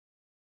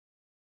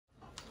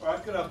All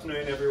right, good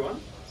afternoon, everyone.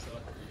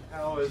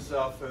 How has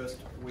our first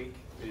week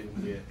been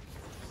here?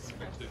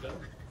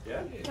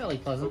 Yeah? Fairly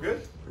All pleasant.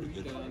 good?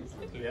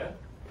 Yeah?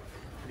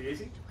 Pretty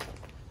easy?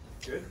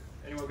 Good.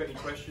 Anyone got any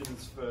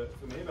questions for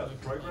me about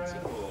the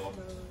program, or?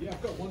 Yeah,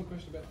 I've got one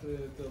question about the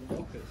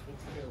lockers.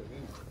 What's the deal with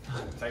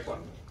them? Take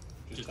one.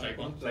 Just take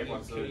one. Take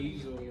one. So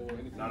keys or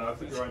anything? no,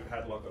 put your own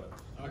padlock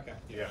on it. Okay.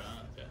 Yeah.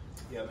 Okay.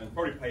 Yeah, and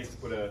probably pays to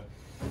put a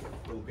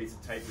little piece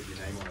of tape with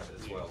your name on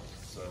it as well.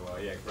 So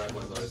yeah, grab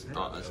one of those.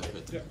 Oh, that's a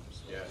good. Yep.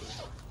 Yeah.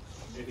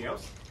 Anything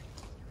else?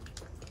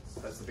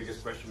 That's the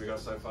biggest question we got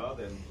so far,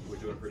 then we're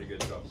doing a pretty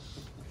good job.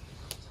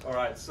 All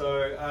right,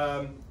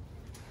 so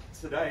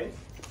today,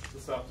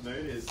 this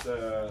afternoon, is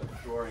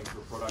drawing for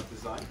product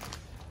design.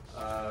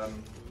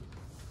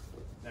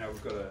 Now I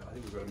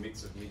think we've got a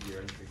mix of mid-year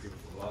entry people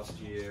from last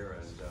year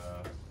and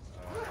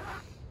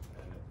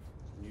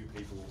new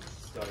people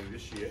starting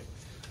this year.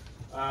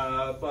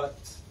 But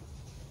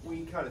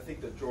we kind of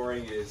think that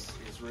drawing is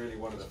really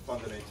one of the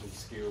fundamental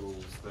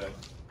skills that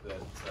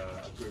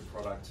a good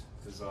product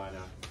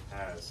designer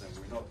has, and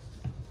we're not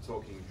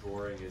talking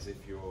drawing as if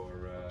you're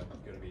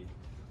going to be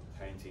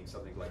painting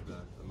something like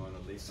the Mona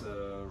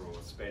Lisa or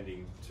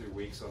spending 2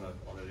 weeks on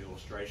an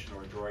illustration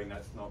or a drawing.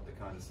 That's not the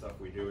kind of stuff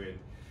we do in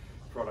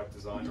product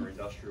design or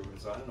industrial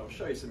design, and I'll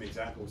show you some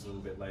examples a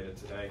little bit later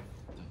today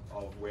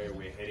of where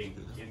we're heading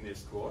in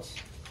this course.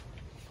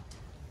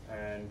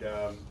 And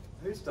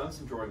who's done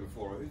some drawing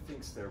before, or who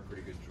thinks they're a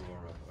pretty good drawer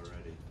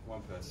already?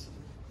 One person.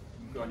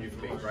 Good on you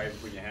for being brave and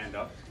putting your hand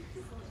up.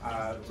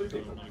 2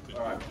 people.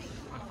 All right.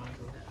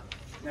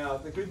 Now,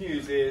 the good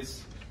news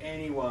is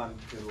anyone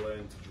can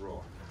learn to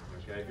draw.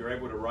 Okay, if you're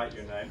able to write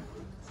your name,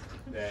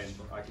 then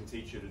I can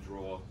teach you to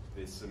draw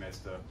this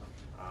semester.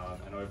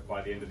 And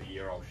by the end of the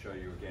year, I'll show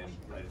you again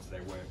later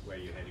today where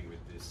you're heading with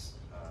this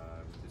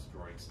this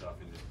drawing stuff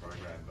in this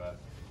program. But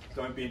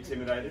don't be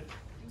intimidated.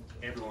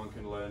 Everyone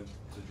can learn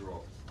to draw.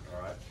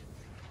 All right.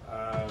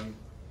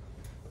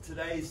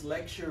 Today's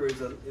lecture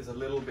is a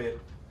little bit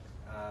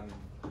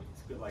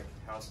it's a bit like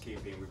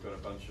housekeeping. We've got a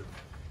bunch of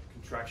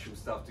contractual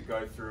stuff to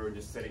go through and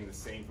just setting the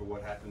scene for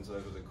what happens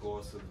over the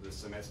course of the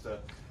semester.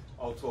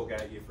 I'll talk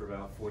at you for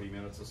about 40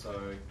 minutes or so,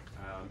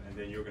 and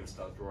then you're going to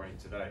start drawing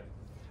today.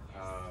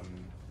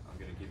 I'm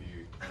going to give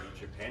you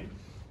each a pen,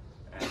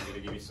 and I'm going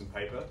to give you some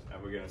paper,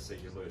 and we're going to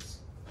set you loose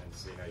and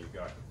see how you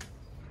go.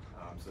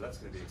 So that's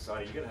going to be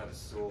exciting. You're going to have a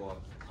sore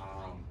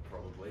arm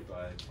probably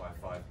by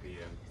 5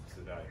 p.m.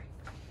 today.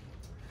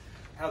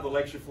 How the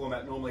lecture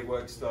format normally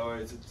works, though,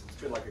 is it's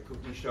a bit like a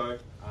cooking show.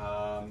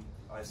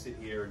 I sit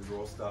here and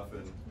draw stuff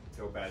and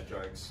tell bad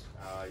jokes.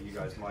 You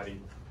guys might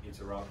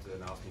interrupt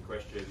and ask me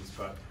questions,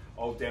 but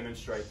I'll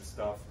demonstrate the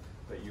stuff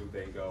that you'll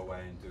then go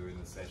away and do in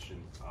the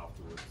session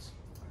afterwards.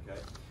 Okay,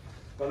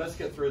 but let's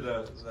get through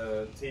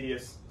the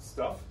tedious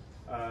stuff.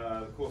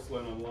 The course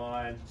Learn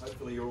Online.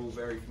 Hopefully you're all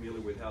very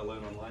familiar with how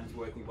Learn Online is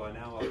working by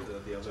now after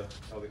the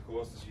other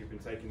courses you've been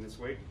taking this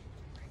week.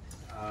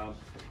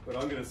 But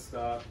I'm going to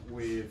start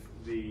with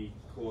the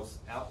course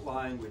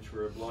outline, which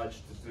we're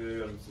obliged to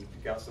do, and I'm going to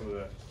pick out some of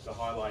the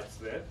highlights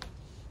there.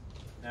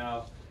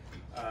 Now,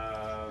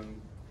 I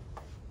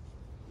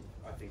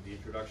think the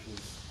introduction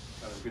is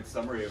kind of a good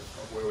summary of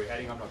where we're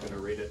heading. I'm not going to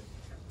read it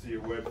to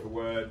you word for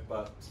word,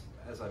 but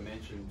as I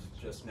mentioned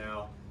just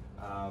now,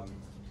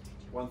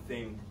 one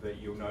thing that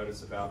you'll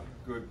notice about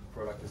good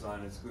product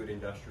designers, good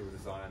industrial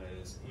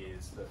designers,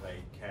 is that they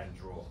can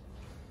draw.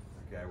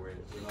 Okay, we're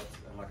not,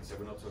 and like I said,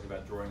 we're not talking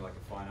about drawing like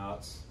a fine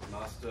arts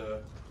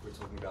master. We're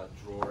talking about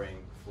drawing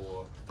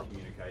for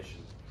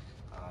communication.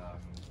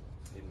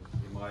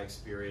 In my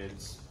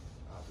experience,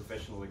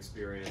 professional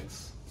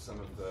experience, some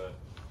of the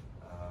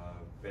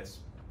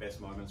best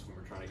moments when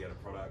we're trying to get a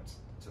product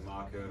to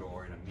market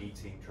or in a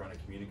meeting trying to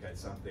communicate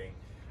something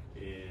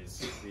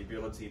is the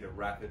ability to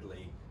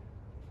rapidly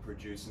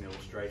produce an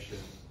illustration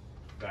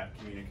that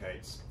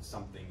communicates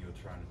something you're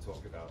trying to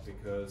talk about,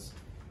 because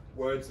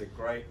words are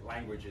great,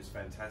 language is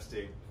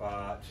fantastic,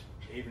 but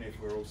even if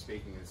we're all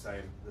speaking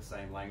the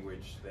same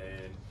language,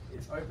 then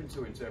it's open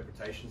to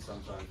interpretation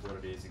sometimes what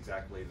it is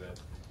exactly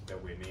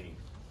that we're meaning.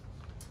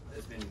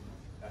 There's been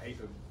a heap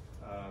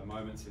of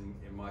moments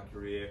in my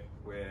career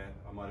where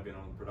I might have been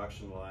on the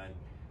production line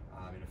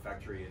in a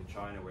factory in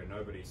China where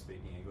nobody's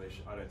speaking English.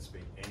 I don't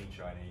speak any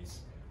Chinese,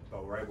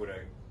 but we're able to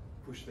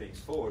push things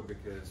forward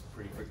because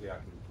pretty quickly I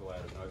can pull out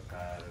a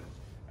notepad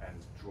and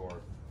draw what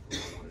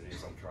it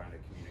is I'm trying to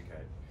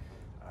communicate.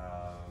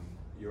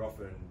 You're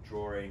often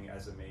drawing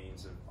as a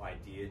means of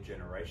idea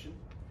generation.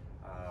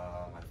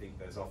 I think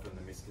there's often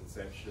the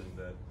misconception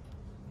that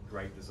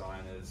great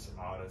designers,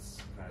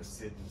 artists kind of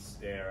sit and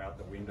stare out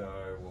the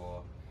window,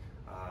 or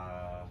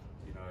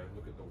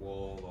look at the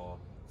wall, or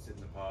sit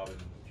in the pub and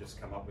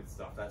just come up with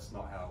stuff. That's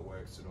not how it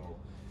works at all.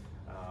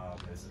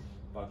 There's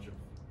a bunch of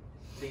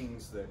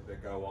things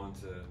that go on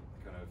to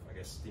kind of, I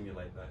guess,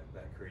 stimulate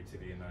that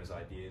creativity and those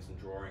ideas, and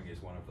drawing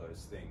is one of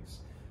those things.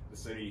 The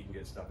sooner you can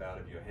get stuff out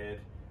of your head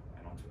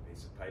and onto a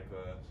piece of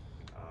paper,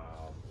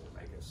 or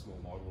make a small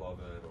model of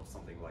it or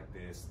something like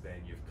this,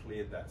 then you've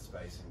cleared that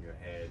space in your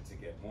head to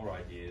get more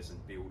ideas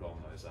and build on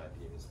those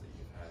ideas that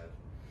you've had.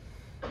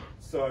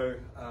 So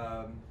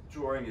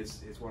drawing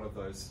is one of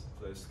those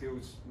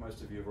skills.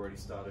 Most of you have already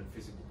started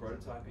physical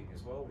prototyping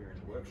as well. We're in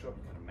the workshop,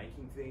 you're kind of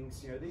making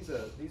things. You know, these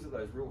are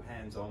those real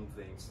hands-on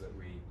things that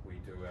we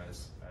do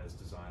as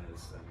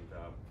designers, and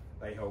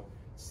they help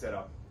set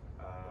up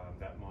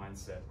that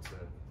mindset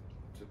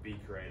to be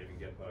creative and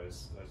get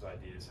those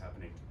ideas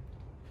happening.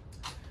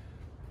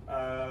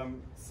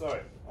 So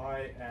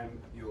I am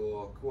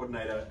your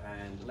coordinator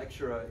and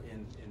lecturer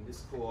in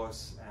this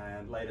course,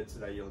 and later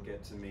today you'll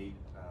get to meet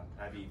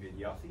Abby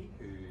Vidyathi,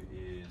 who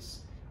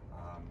is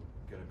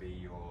going to be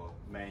your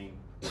main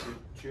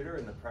tutor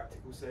in the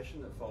practical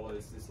session that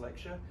follows this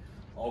lecture.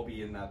 I'll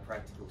be in that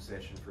practical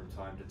session from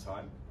time to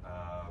time,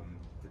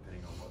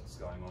 depending on what's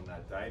going on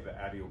that day, but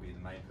Abby will be the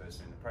main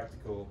person in the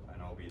practical,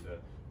 and I'll be the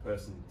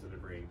person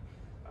delivering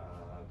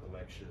the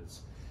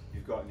lectures. If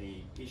you've got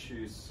any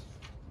issues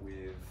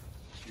with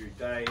due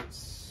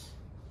dates,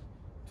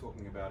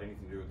 talking about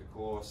anything to do with the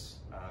course,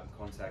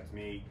 contact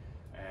me.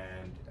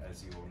 And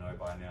as you all know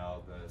by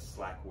now, the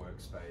Slack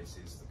workspace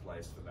is the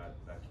place for that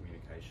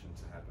communication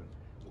to happen.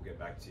 We'll get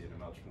back to you in a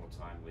much more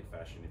timely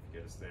fashion if you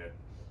get us there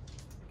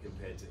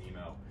compared to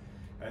email.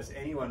 Has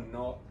anyone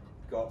not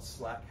got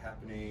Slack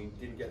happening,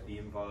 didn't get the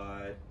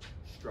invite,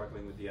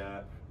 struggling with the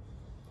app?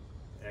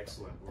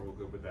 Excellent, we're all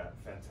good with that,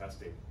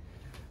 fantastic.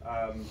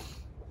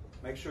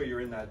 Make sure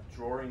you're in that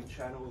drawing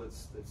channel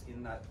that's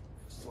in that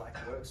Slack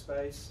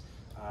workspace.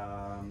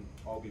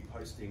 I'll be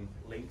posting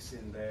links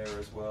in there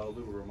as well,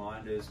 little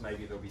reminders.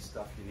 Maybe there'll be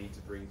stuff you need to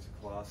bring to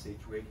class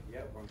each week.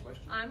 Yeah, one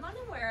question? I'm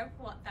unaware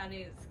of what that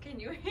is. Can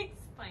you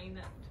explain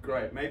that?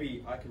 Great,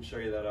 maybe I can show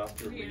you that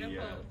after we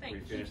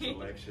finish the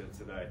lecture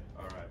today.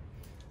 All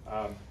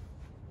right.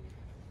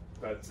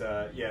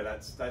 Yeah,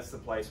 that's the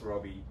place where I'll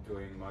be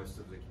doing most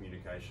of the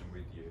communication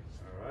with you.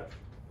 All right.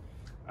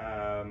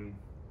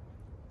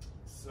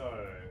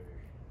 So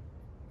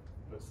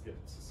let's get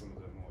to some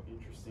of the more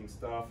interesting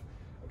stuff.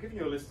 I've given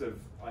you a list of,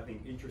 I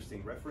think,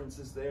 interesting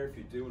references there. If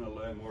you do want to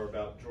learn more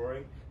about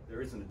drawing,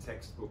 there isn't a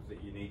textbook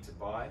that you need to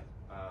buy.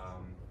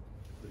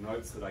 The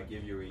notes that I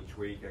give you each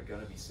week are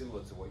going to be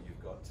similar to what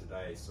you've got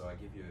today, so I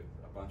give you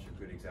a bunch of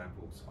good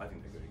examples. I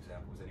think they're good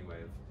examples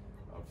anyway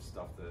of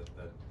stuff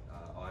that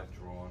I've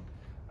drawn.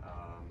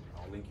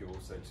 I'll link you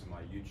also to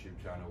my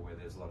YouTube channel where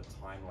there's a lot of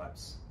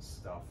time-lapse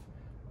stuff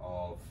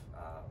of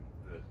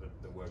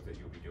the work that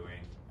you'll be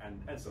doing,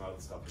 and some other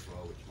stuff as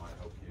well which might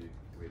help you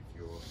with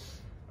your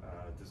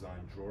design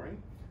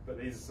drawing. But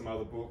these are some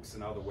other books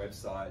and other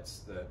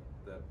websites that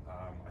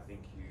I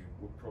think you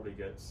would probably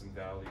get some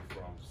value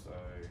from, so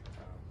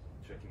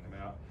checking them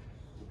out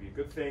would be a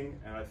good thing.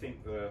 And I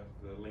think the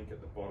link at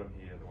the bottom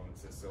here, the one that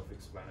says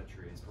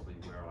self-explanatory, is probably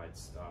where I'd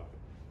start.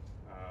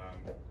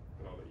 But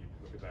I'll let you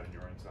look at that in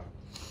your own time.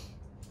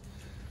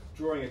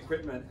 Drawing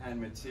equipment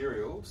and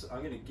materials.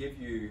 I'm going to give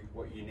you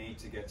what you need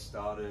to get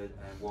started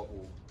and what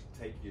will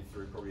take you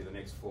through probably the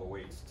next 4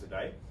 weeks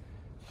today.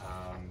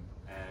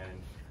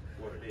 And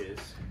what it is,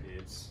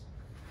 let's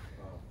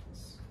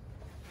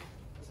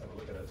have a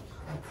look at it.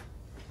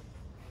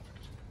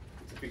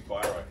 It's a big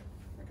biro,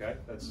 okay?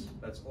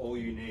 That's all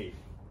you need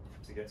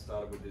to get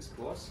started with this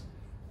course.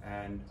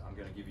 And I'm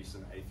going to give you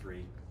some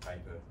A3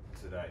 paper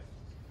today.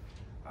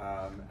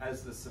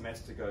 As the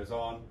semester goes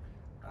on,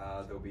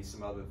 there'll be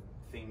some other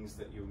things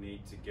that you'll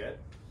need to get,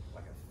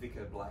 like a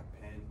thicker black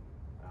pen,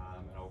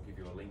 and I'll give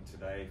you a link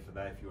today for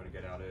that if you want to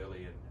get out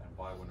early and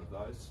buy one of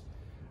those.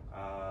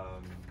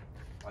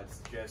 I'd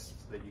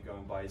suggest that you go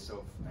and buy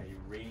yourself a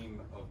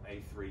ream of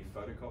A3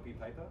 photocopy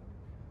paper.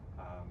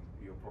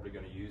 You're probably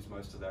going to use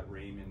most of that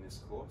ream in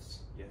this course.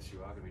 Yes, you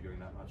are going to be doing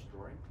that much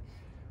drawing.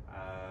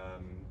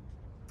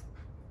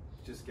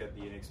 Just get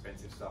the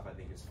inexpensive stuff. I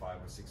think it's $5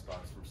 or $6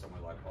 from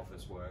somewhere like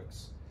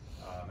Officeworks.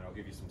 And I'll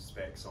give you some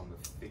specs on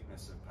the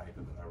thickness of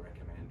paper that I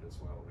recommend as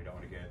well. We don't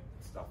want to get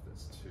stuff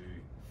that's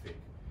too thick.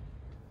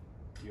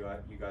 You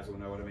guys all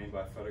know what I mean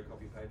by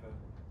photocopy paper?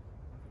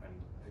 And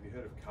have you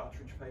heard of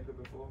cartridge paper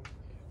before?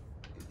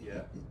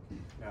 Yeah.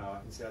 Now,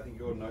 I think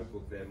your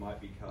notebook there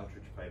might be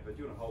cartridge paper. Do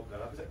you want to hold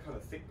that up? Is that kind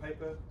of thick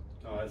paper?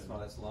 No, it's not,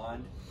 that's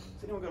lined.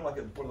 Has anyone got like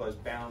one of those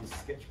bound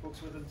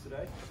sketchbooks with them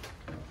today?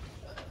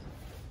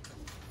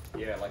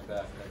 Yeah, like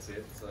that, that's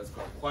it. So it's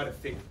got quite a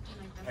thick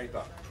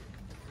paper.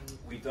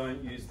 We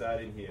don't use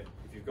that in here.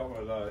 If you've got one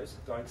of those,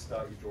 don't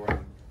start your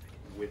drawing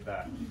with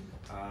that.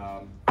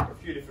 For a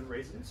few different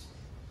reasons.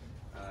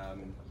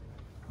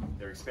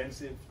 They're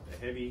expensive, they're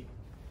heavy.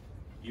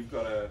 You've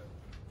got to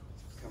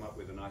come up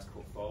with a nice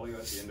portfolio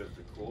at the end of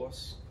the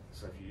course.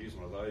 So if you use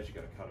one of those, you've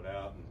got to cut it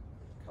out and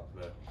cut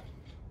the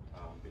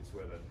bits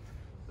where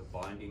the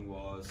binding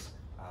was.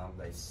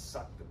 They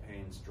suck the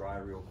pens dry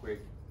real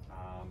quick.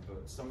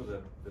 But some of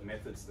the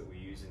methods that we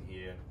use in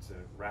here to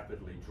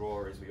rapidly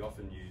draw is we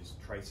often use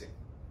tracing.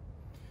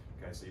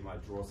 Okay, so you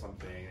might draw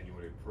something and you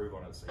want to improve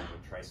on it, so you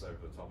want to trace over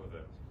the top of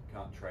it. You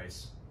can't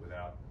trace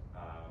without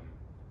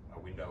a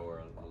window or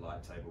a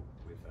light table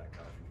with that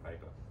cartridge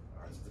paper.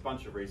 All right, so there's a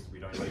bunch of reasons we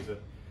don't use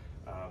it.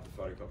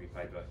 The photocopy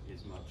paper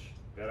is much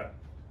better.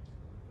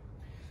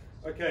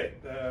 Okay,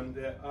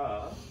 there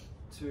are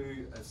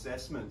 2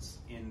 assessments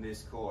in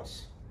this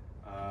course.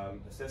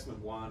 Assessment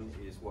 1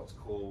 is what's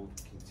called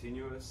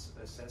continuous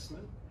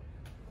assessment,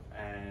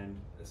 and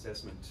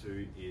assessment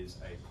 2 is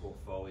a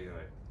portfolio.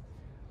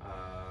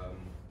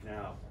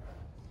 Now,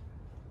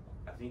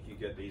 I think you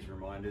get these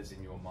reminders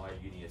in your My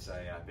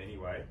UniSA app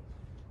anyway,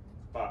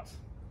 but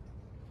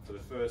for the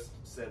first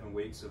 7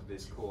 weeks of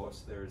this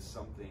course, there is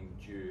something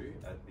due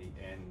at the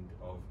end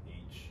of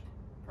each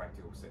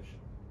practical session.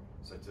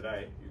 So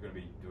today, you're going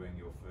to be doing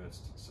your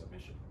first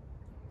submission.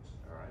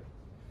 All right.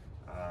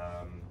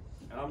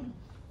 And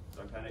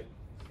don't panic.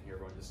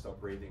 Everyone just stop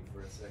breathing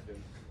for a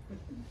second.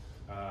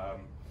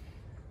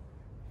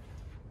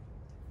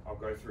 I'll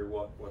go through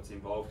what's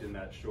involved in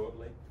that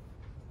shortly.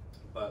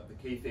 But the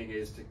key thing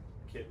is to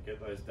get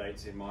those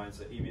dates in mind.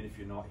 So even if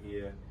you're not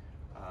here,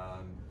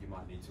 you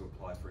might need to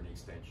apply for an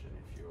extension.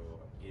 If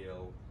you're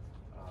ill,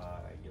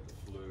 you get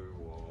the flu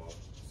or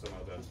some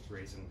other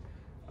reason,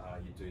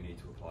 you do need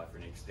to apply for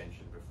an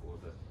extension before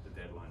the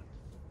deadline.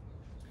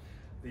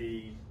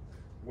 The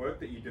work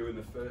that you do in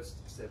the first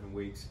 7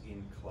 weeks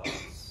in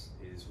class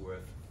is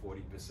worth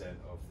 40%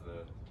 of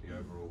the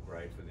overall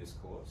grade for this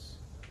course,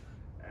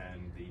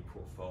 and the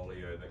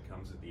portfolio that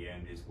comes at the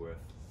end is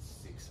worth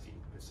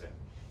 60%.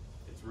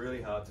 It's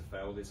really hard to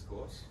fail this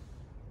course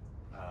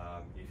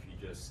if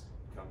you just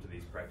come to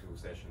these practical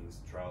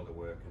sessions, trial the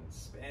work, and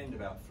spend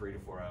about 3 to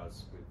 4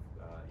 hours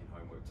in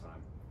homework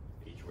time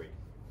each week.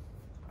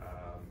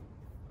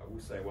 I will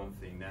say one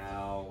thing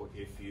now: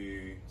 if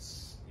you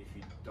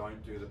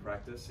don't do the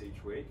practice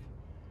each week,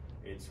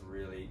 it's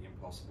really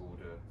impossible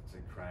to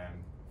cram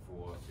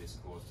for this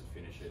course to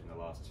finish it in the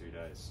last 2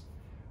 days.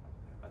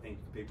 I think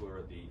the people who are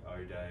at the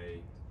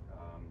O-Day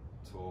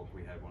talk,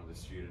 we had one of the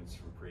students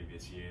from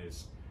previous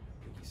years.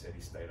 I think he said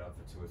he stayed up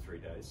for 2 or 3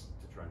 days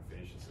to try and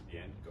finish this at the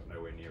end, got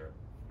nowhere near it.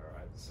 All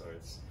right, so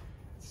it's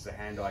a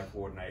hand-eye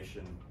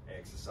coordination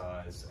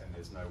exercise, and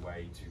there's no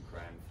way to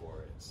cram for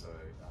it. So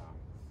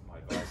my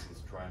advice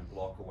is try and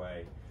block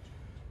away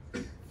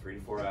 3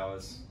 to 4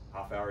 hours,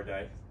 half hour a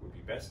day would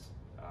be best,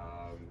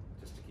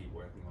 just to keep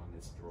working on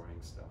this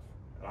drawing stuff.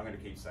 And I'm going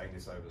to keep saying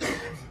this over the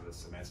course of the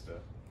semester,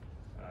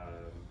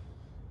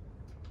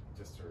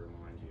 just to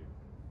remind you.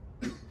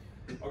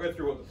 I'll go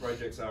through what the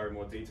projects are in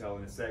more detail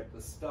in a sec.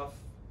 The stuff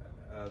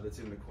that's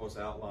in the course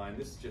outline,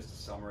 this is just a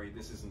summary.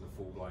 This isn't the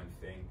full-blown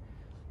thing.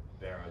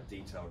 There are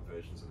detailed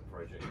versions of the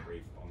project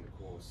brief on the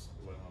course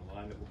Learn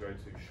Online that we'll go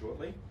to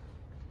shortly.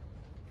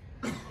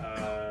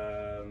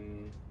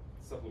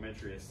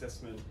 Supplementary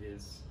assessment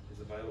is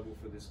available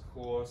for this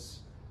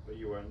course, but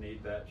you won't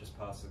need that. Just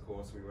pass the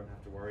course, we won't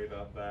have to worry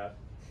about that.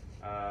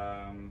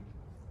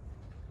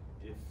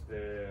 If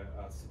there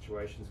are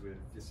situations with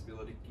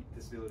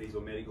disabilities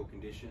or medical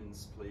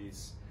conditions,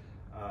 please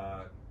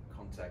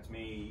contact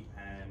me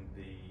and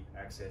the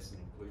Access and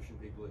Inclusion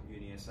people at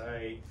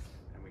UniSA,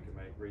 and we can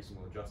make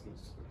reasonable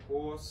adjustments to the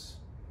course.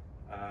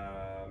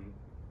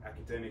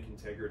 Academic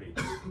integrity.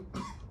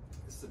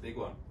 This is a big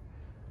one.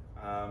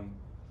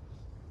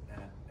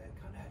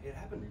 It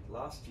happened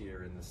last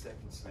year in the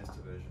second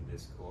semester version of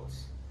this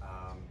course.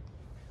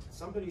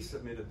 Somebody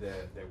submitted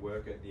their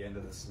work at the end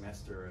of the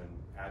semester, and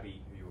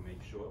Abby, who you'll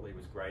meet shortly,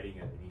 was grading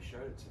it, and he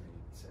showed it to me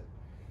and said,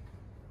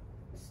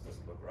 "This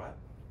doesn't look right,"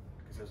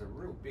 because there's a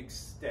real big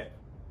step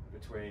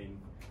between.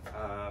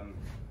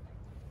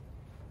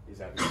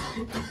 Here's Abby.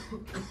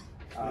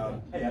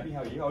 Hey Abby,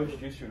 how are you? I'll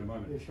introduce you in a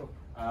moment. Yeah, sure.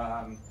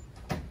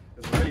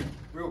 There's a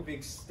real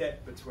big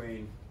step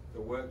between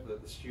the work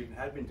that the student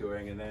had been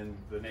doing and then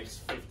the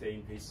next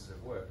 15 pieces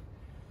of work.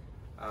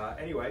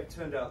 Anyway, it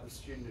turned out the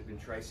student had been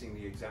tracing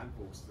the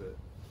examples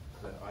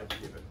that I'd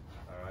given.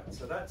 All right,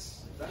 so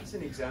that's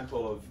an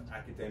example of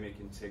academic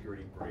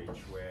integrity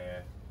breach,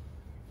 where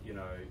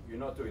you're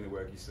not doing the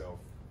work yourself.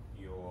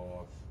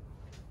 You're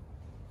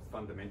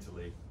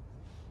fundamentally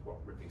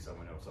ripping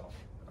someone else off.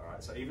 All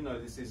right, so even though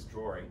this is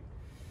drawing,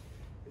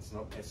 it's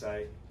not an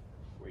essay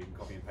where you can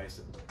copy and paste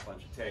a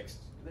bunch of text.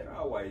 There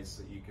are ways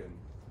that you can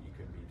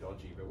be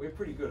dodgy, but we're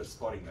pretty good at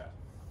spotting that.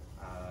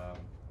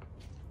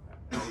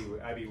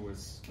 Abby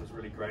was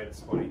really great at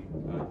spotting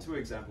 2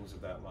 examples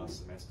of that last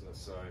semester,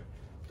 so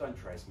don't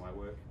trace my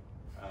work,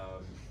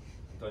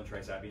 don't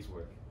trace Abby's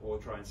work, or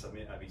try and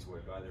submit Abby's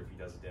work either if he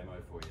does a demo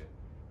for you.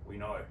 We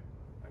know,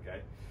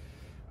 okay?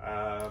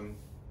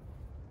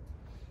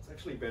 It's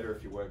actually better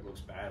if your work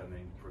looks bad and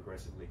then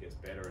progressively gets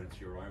better, and it's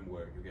your own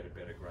work, you'll get a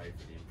better grade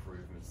for the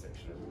improvement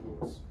section of the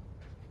course.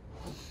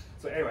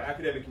 So anyway,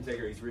 academic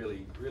integrity is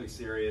really, really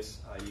serious.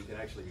 You can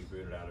actually be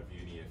booted out of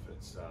uni if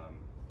it's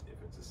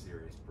a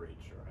serious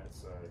breach. All right,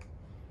 so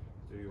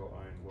do your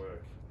own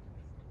work.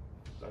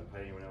 Don't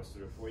pay anyone else to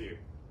do it for you.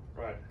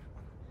 Right.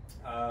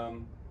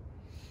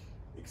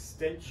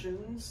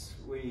 Extensions.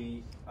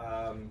 We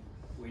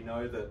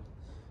know that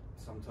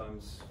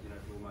sometimes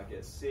people might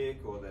get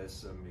sick, or there's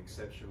some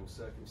exceptional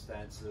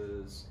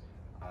circumstances.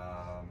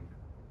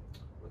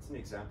 What's an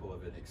example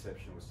of an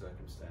exceptional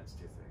circumstance,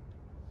 do you think?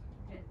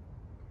 Death.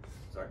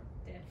 Sorry?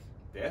 Death.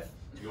 Death?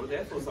 Your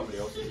death or somebody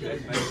else's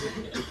death?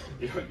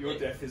 Maybe your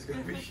death is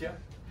going to be shit.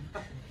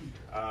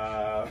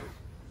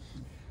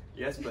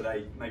 Yes, but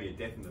maybe a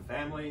death in the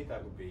family,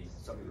 that would be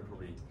something that would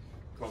probably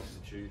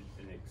constitute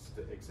an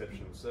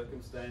exceptional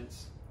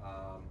circumstance.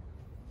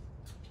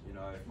 You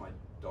know, if my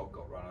dog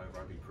got run over,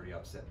 I'd be pretty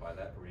upset by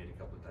that, probably need a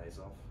couple of days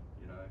off,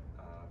 you know.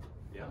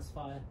 Yeah. House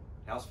fire.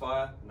 House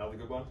fire, another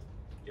good one.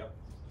 Yep.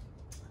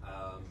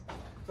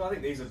 So I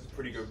think these are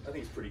pretty good. I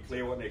think it's pretty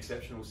clear what an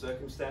exceptional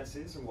circumstance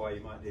is and why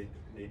you might need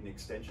an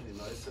extension in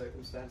those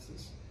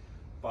circumstances.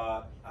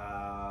 But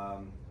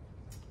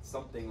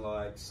something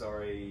like,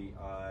 sorry,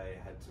 I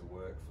had to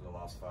work for the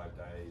last 5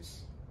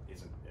 days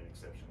isn't an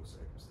exceptional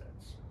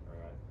circumstance. All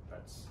right,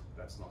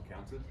 that's not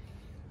counted.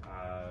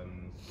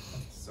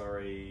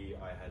 Sorry,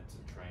 I had to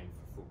train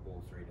for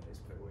football 3 days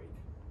per week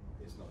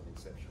is not an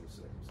exceptional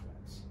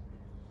circumstance.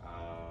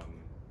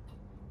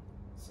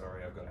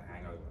 Sorry, I've got a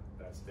hangover.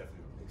 That's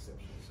definitely not an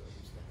exceptional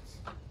circumstance.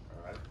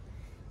 All right.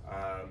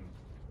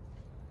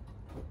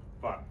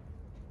 But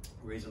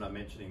the reason I'm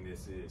mentioning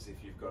this is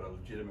if you've got a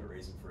legitimate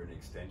reason for an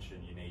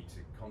extension, you need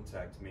to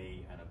contact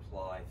me and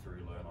apply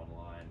through Learn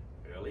Online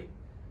early.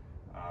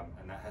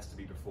 And that has to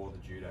be before the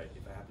due date.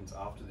 If it happens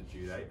after the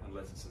due date,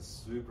 unless it's a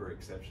super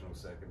exceptional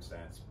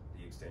circumstance,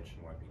 the extension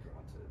won't be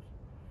granted.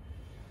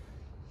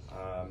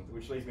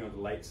 Which leads me on to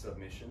late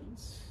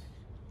submissions.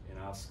 In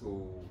our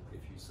school,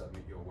 if you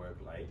submit your work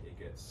late, it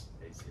gets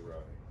a 0.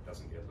 It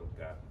doesn't get looked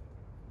at,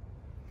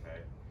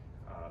 okay?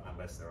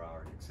 Unless there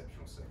are an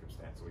exceptional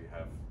circumstance or you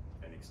have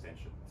an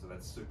extension. So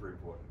that's super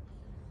important.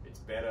 It's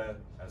better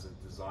as a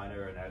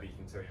designer, and Abby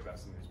can tell you about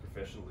some of his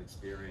professional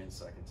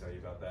experience. I can tell you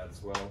about that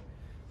as well.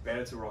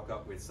 Better to rock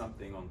up with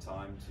something on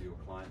time to your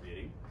client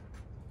meeting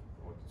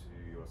or to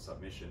your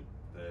submission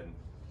than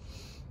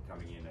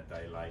coming in a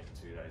day late,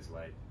 2 days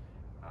late.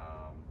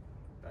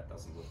 That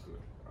doesn't look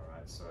good, all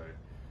right? So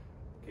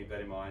keep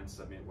that in mind,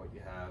 submit what you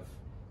have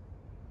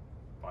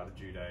by the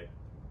due date,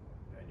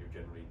 and you'll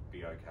generally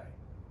be okay.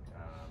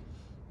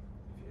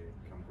 If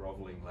you come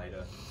groveling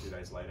later, 2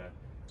 days later,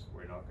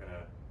 we're not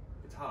gonna,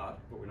 it's hard,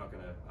 but we're not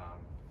gonna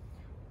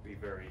be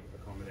very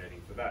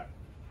accommodating for that.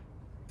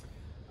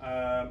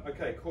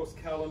 Okay, course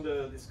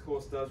calendar. This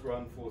course does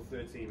run for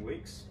 13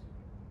 weeks.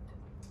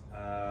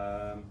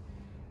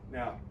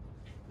 Now,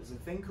 there's a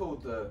thing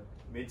called the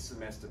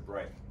mid-semester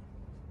break,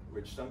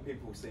 which some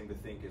people seem to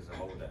think is a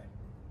holiday.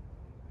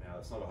 Now,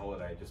 it's not a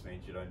holiday, it just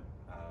means you don't,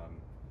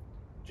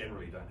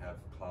 generally don't have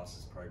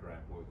classes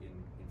programmed. Well,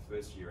 in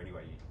first year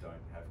anyway, you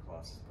don't have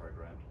classes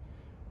programmed,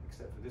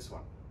 except for this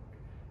one.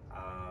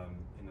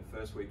 In the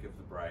first week of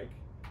the break,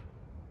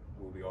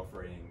 we'll be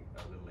offering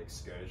a little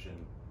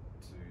excursion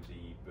to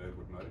the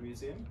Birdwood Motor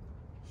Museum,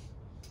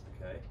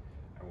 okay?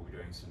 And we'll be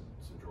doing some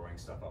drawing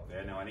stuff up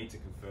there. Now, I need to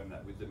confirm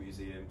that with the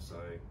museum, so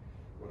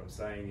what I'm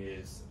saying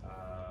is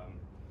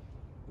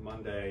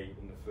Monday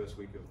in the first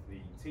week of the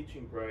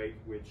teaching break,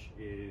 which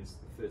is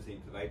the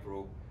 13th of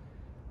April,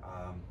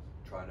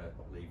 try to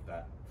leave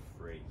that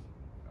free,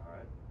 all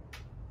right?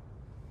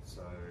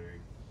 So,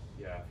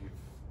 yeah, if you've,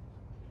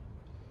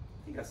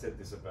 I think I said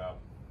this about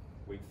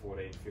week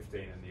 14,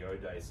 15 in the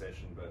O-Day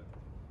session, but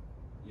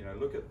you know,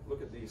 look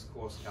at these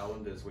course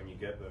calendars when you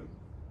get them.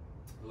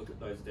 Look at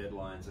those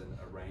deadlines and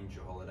arrange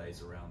your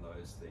holidays around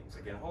those things.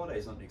 Again, holiday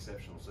is not an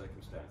exceptional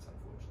circumstance,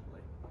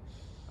 unfortunately.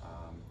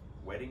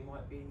 Wedding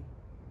might be,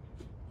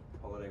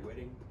 holiday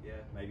wedding,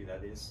 yeah, maybe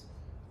that is.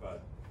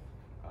 But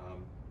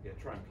yeah,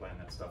 try and plan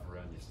that stuff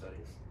around your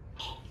studies.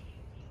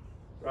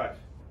 Right,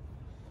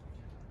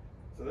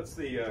 so that's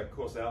the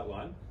course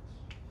outline.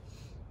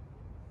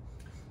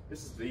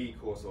 This is the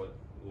course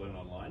Learn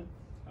Online.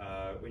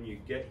 When you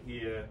get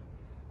here,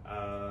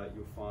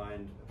 you'll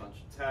find a bunch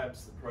of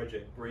tabs. The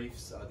project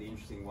briefs are the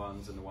interesting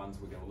ones and the ones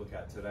we're going to look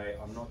at today.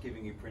 I'm not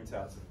giving you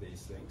printouts of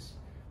these things,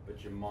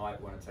 but you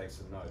might want to take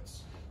some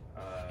notes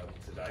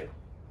today,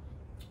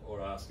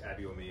 or ask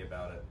Abby or me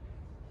about it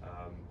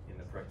in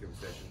the practical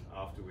session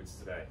afterwards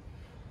today.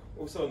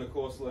 Also in the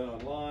course Learn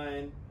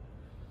Online,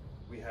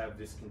 we have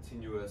this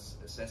continuous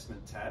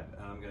assessment tab,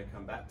 and I'm going to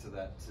come back to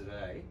that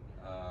today,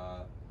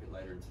 a bit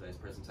later in today's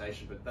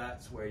presentation, but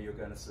that's where you're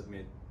going to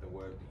submit the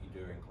work that you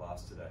do in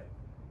class today.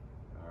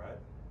 All right,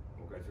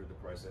 we'll go through the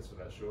process for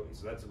that shortly.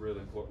 So that's a really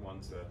important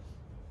one to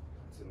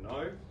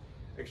know.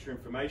 Extra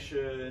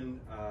information,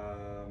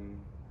 got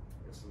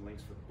some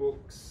links for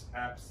books,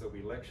 apps. There'll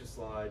be lecture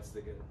slides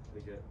that get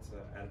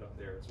added up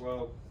there as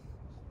well.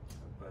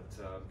 But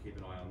keep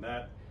an eye on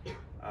that.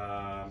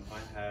 I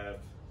have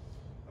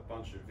a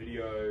bunch of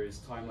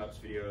videos, time-lapse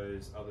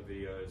videos, other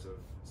videos of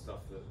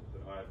stuff that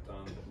I've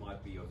done that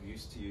might be of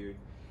use to you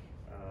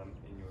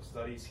in your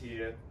studies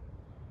here.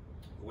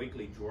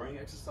 Weekly drawing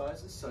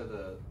exercises, so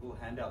the little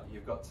handout that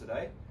you've got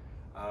today,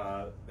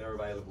 they're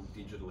available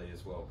digitally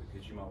as well,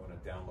 because you might want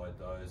to download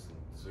those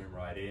and zoom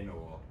right in,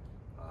 or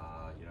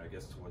you know, I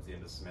guess towards the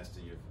end of the semester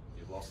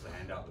you've lost the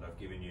handout that I've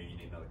given you, you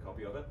need another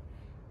copy of it.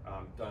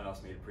 Don't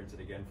ask me to print it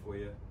again for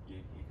you. You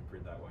can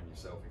print that one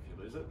yourself if you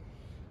lose it.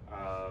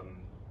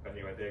 But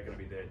anyway, they're going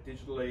to be there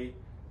digitally,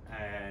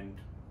 and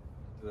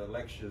the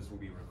lectures will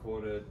be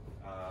recorded,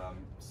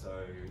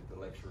 so the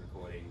lecture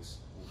recordings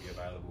will be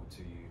available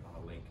to you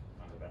on a link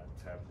under that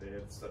tab there,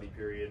 the study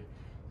period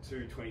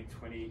to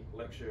 2020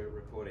 lecture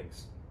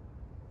recordings.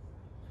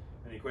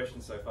 Any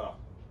questions so far?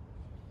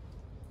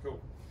 Cool.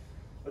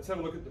 Let's have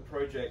a look at the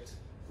project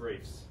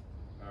briefs.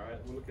 All right,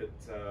 we'll look at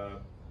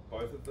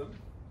both of them.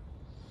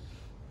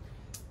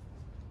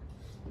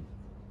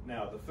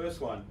 Now, the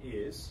first one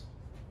is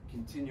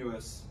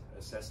continuous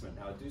assessment.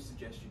 Now, I do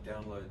suggest you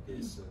download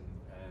this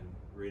and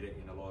read it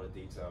in a lot of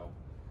detail,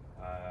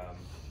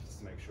 just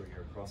to make sure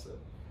you're across it.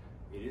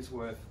 It is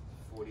worth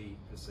 40%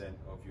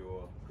 of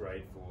your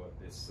grade for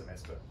this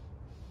semester.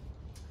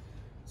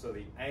 So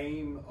the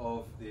aim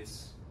of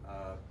this,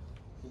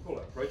 we'll call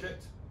it a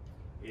project,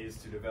 is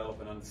to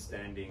develop an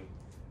understanding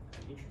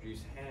and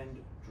introduce hand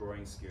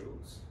drawing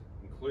skills,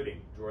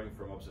 including drawing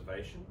from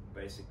observation,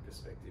 basic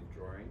perspective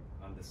drawing,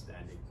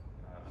 understand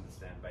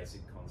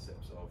basic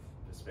concepts of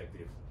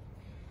perspective.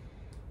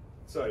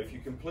 So if you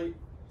complete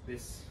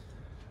this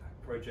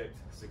project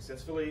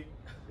successfully,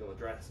 you'll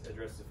address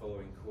the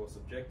following course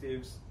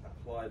objectives: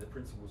 apply the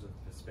principles of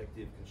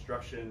perspective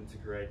construction to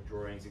create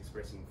drawings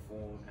expressing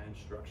form and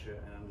structure,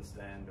 and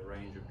understand the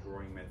range of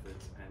drawing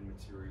methods and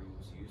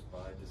materials used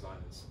by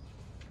designers.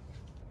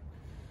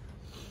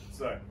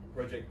 So,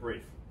 project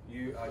brief.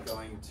 You are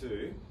going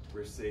to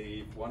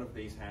receive one of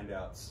these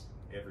handouts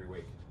every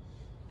week.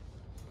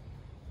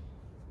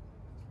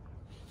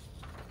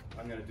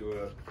 I'm going to do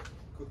a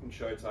cooking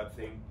show type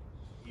thing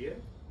here,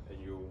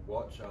 and you'll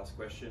watch, ask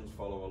questions,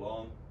 follow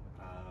along,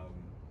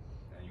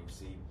 and you'll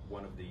see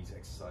one of these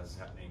exercises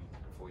happening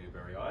before your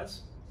very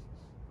eyes.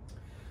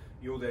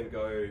 You'll then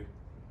go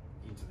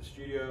into the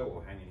studio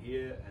or hang it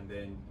here, and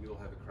then you'll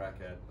have a crack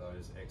at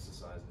those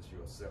exercises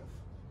yourself.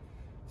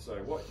 So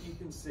what you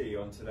can see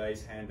on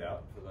today's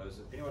handout, for those,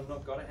 anyone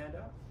not got a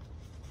handout?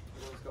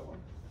 Everyone's got one?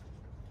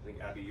 I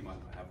think Abby, you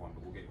might not have one,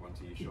 but we'll get one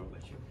to you shortly.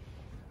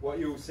 What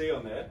you'll see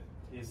on there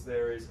is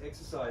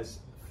exercise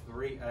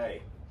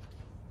 3A.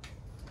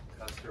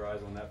 Cast your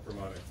eyes on that for a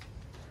moment.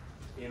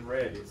 In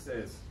red, it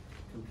says,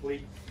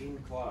 complete in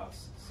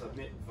class,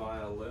 submit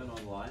via Learn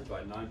Online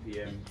by 9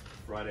 p.m.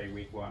 Friday,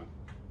 week 1.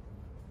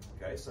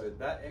 Okay, so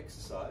that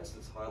exercise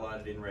that's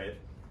highlighted in red,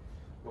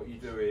 what you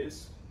do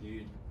is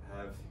you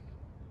have,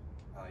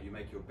 you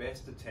make your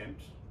best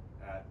attempt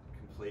at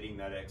completing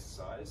that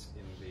exercise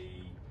in the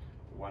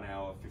 1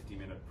 hour,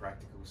 50-minute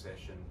practical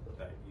session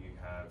that you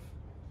have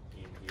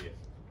in here.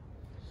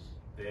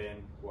 Then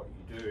what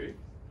you do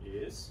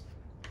is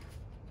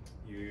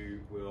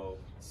you will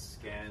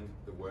scan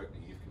the work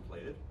that you've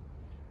completed,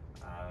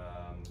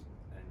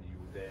 and you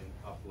will then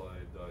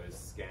upload those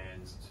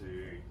scans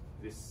to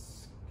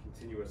this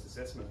continuous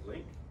assessment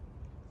link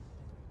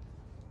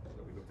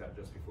that we looked at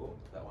just before,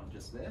 that one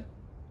just there.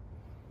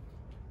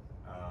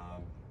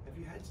 Have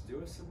you had to do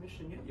a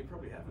submission yet? You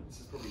probably haven't. This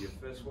is probably your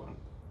first one.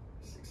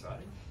 This is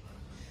exciting.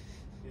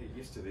 You're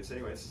used to this.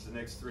 Anyway, this is the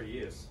next 3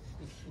 years.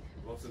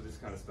 Lots of this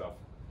kind of stuff.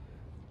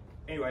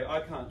 Anyway,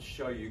 I can't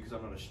show you because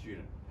I'm not a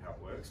student how it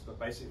works, but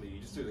basically you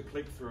just do the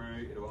click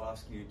through. It will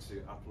ask you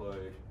to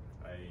upload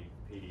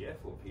a PDF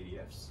or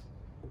PDFs.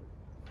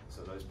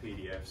 So those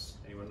PDFs,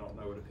 anyone not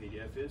know what a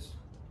PDF is?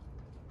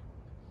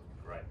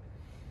 Great.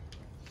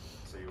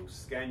 So you'll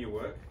scan your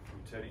work,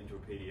 you'll turn it into a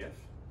PDF,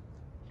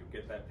 you'll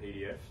get that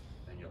PDF,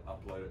 and you'll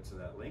upload it to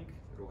that link.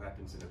 It all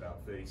happens in about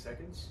 30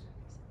 seconds.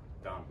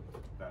 Done.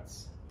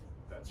 That's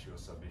your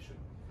submission.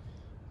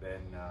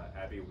 Then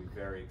Abby will be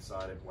very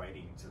excited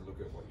waiting to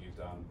look at what you've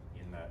done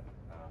in that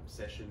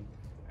session,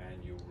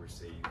 and you'll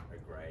receive a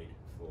grade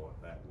for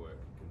that work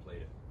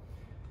completed.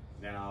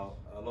 Now,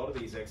 a lot of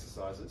these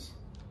exercises,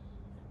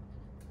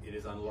 it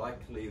is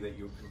unlikely that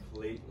you'll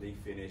completely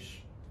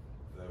finish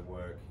the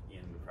work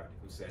in the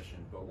practical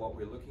session, but what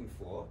we're looking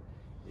for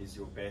is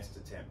your best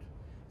attempt.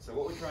 So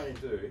what we're trying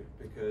to do,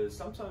 because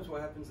sometimes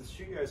what happens, the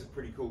studio is a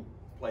pretty cool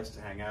place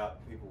to hang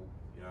out. People,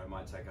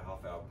 might take a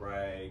half-hour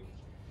break,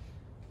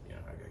 go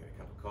get a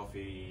cup of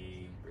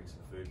coffee, bring some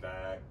food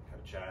back, have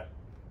a chat.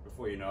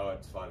 Before you know it,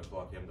 it's 5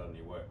 o'clock, you haven't done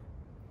any work.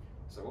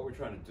 So what we're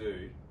trying to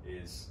do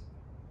is,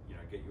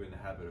 get you in the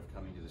habit of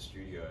coming to the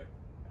studio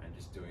and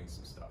just doing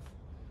some stuff.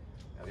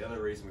 Now, the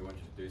other reason we want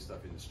you to do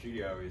stuff in the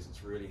studio is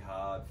it's really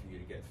hard for you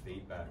to get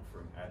feedback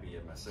from Abby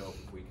and myself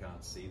if we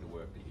can't see the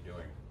work that you're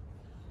doing.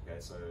 Okay,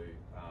 so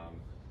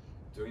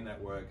doing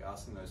that work,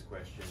 asking those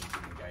questions,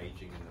 and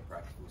engaging in the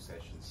practical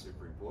session is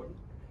super important.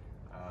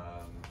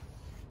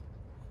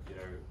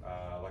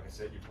 Like I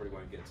said, you probably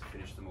won't get to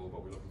finish them all,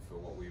 but we're looking for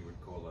what we would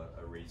call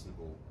a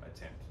reasonable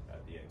attempt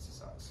at the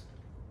exercise.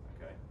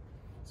 Okay,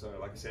 so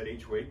like I said,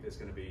 each week there's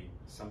going to be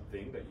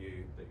something that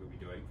you'll be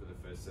doing for the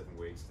first 7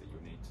 weeks that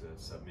you'll need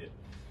to submit.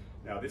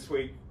 Now this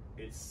week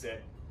it's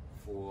set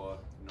for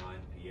 9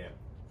 p.m.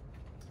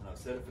 and I've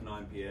set it for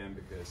 9 p.m.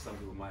 because some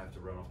people might have to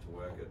run off to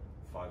work at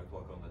 5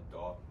 o'clock on the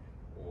dot,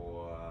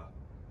 or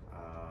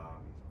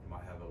you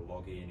might have a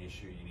login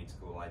issue. You need to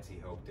call IT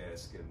help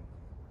desk and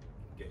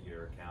get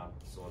your account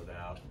sorted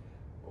out,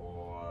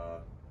 or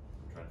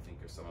I'm trying to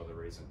think of some other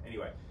reason.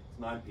 Anyway, it's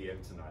 9 p.m.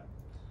 tonight.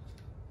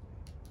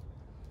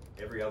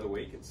 every other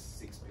week at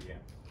 6 p.m.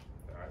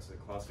 All right, so the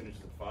class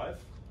finishes at 5.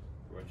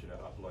 We want you to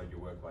upload your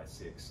work by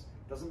 6.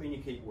 Doesn't mean you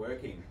keep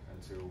working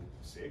until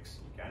 6.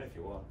 You can if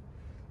you want.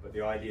 But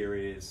the idea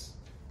is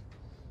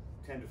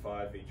 10 to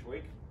 5 each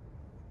week.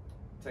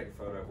 Take a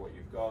photo of what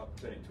you've got,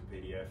 turn it into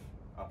a PDF,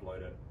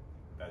 upload it.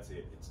 That's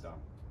it, it's done.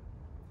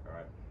 All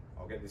right,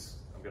 I'm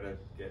gonna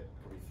get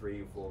probably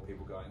 3 or 4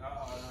 people going,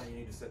 oh no, you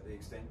need to set the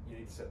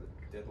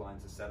deadline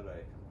to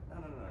Saturday.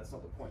 No, that's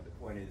not the point. The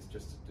point is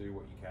just to do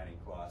what you can in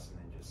class and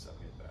then just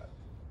submit that.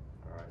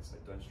 All right, so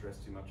don't stress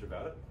too much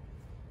about it.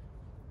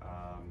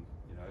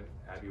 You know,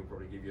 Abby will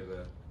probably give you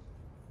the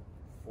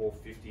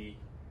 4:50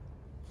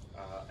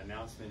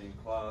 announcement in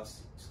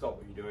class. Stop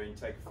what you're doing,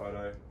 take a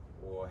photo,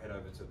 or head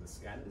over to the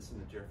scanners in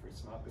the Jeffrey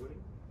Smart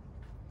Building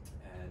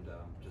and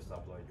just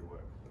upload your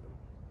work.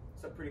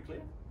 Is that pretty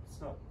clear?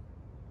 It's not?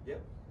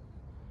 Yep.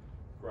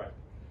 Great.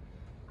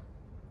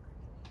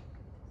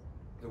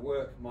 The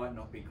work might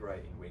not be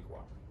great in week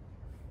 1.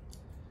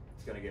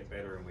 It's going to get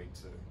better in week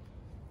 2.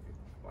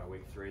 By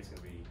week 3, it's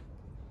going to be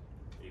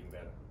even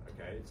better.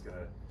 Okay, it's going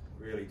to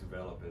really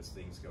develop as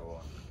things go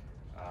on.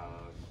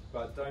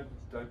 But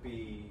don't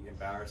be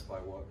embarrassed by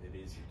what it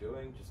is you're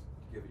doing. Just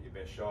give it your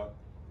best shot.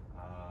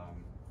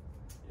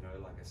 You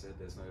know, like I said,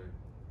 there's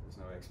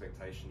no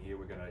expectation here.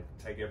 We're going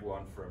to take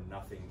everyone from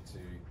nothing to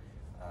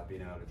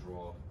being able to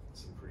draw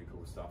some pretty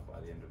cool stuff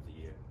by the end of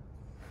the year,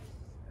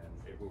 and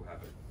it will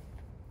happen.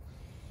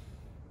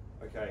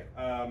 Okay,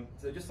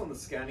 so just on the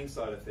scanning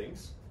side of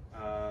things,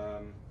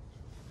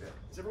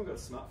 has everyone got a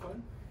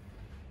smartphone?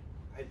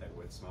 I hate that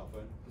word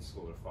smartphone. Just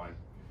call it a phone.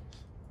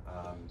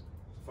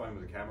 Phone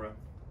with a camera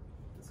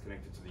that's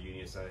connected to the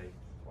UniSA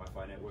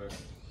Wi-Fi network.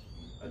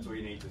 That's all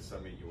you need to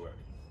submit your work.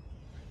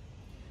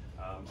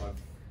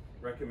 I've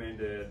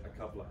recommended a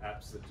couple of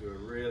apps that do a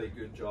really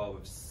good job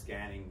of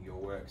scanning your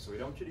work. So we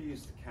don't want you to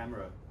use the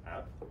camera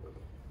app,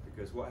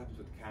 because what happens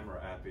with the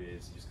camera app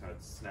is you just kind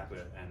of snap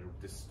it and it'll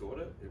distort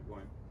it. It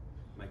won't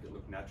make it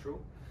look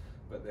natural.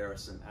 But there are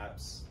some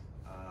apps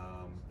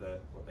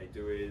that what they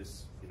do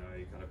is, you know,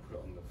 you kind of put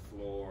it on the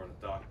floor on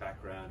a dark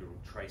background, it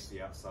will trace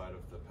the outside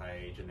of the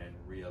page and then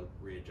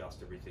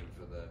readjust everything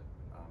for the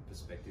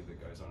perspective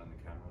that goes on in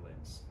the camera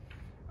lens.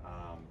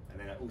 And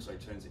then it also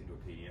turns it into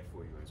a PDF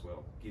for you as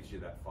well. Gives you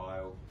that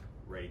file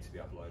ready to be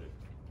uploaded.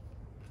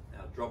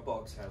 Now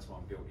Dropbox has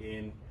one built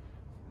in.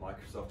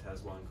 Microsoft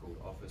has one called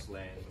Office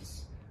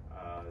Lens.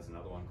 There's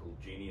another one called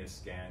Genius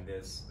Scan.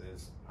 There's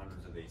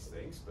hundreds of these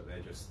things, but they're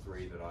just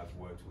 3 that I've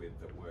worked with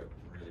that work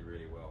really,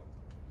 really well.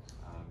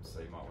 So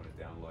you might want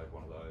to download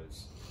one of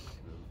those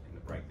in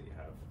the break that you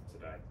have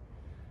today.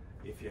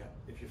 If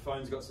your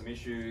phone's got some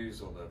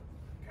issues, or the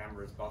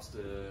camera's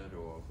busted,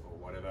 or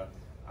whatever,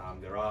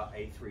 there are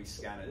A3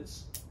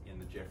 scanners in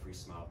the Jeffrey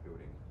Smart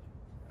Building,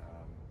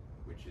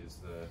 which is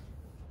the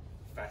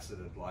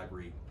faceted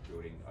library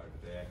building over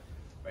there.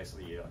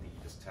 Basically, I think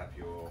you just tap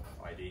your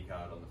ID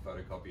card on the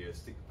photocopier,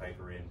 stick the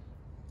paper in,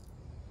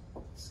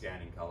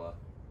 scan in color,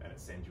 and it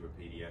sends you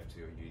a PDF to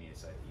your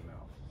UniSA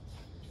email,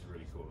 which is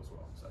really cool as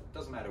well. So it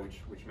doesn't matter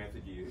which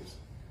method you use,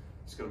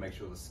 just got to make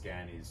sure the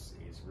scan is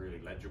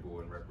really legible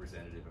and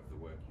representative of the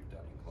work you've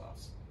done in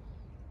class.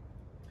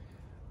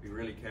 Be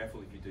really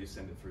careful if you do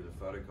send it through the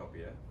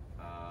photocopier.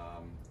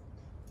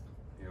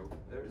 You know,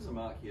 there is a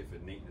mark here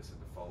for neatness of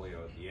the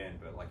folio at the end,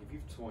 but like if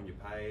you've torn your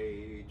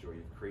page or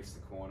you've creased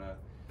the corner,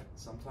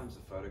 sometimes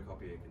the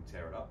photocopier can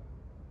tear it up.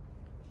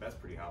 That's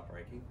pretty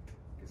heartbreaking,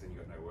 because then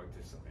you've got no work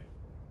to submit.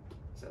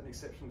 Is that an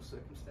exceptional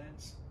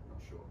circumstance? I'm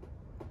not sure.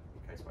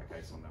 Case by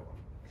case on that one.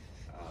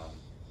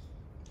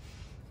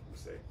 We'll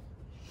see.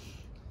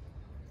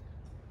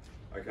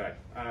 Okay.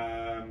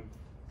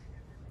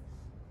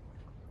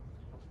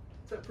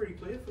 Is that pretty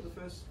clear for the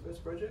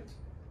first project?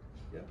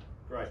 Yeah,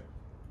 great.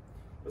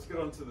 Let's get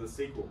on to the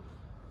sequel,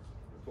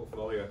 the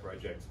portfolio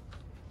project.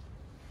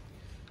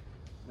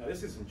 Now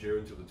this isn't due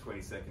until the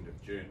 22nd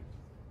of June.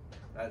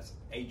 That's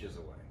ages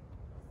away.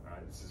 All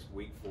right, this is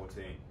week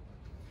 14.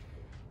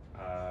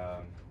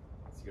 So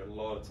you've got a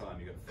lot of time.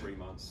 You've got 3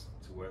 months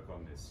to work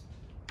on this.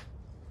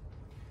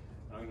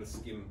 I'm going to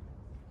skim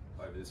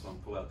over this one,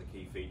 pull out the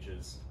key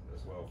features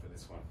as well for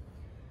this one.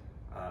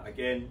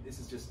 Again, this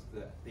is just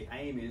the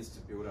aim is to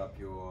build up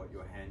your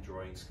hand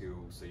drawing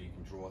skills so you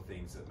can draw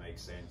things that make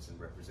sense and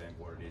represent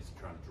what it is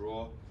you're trying to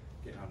draw.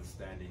 Get an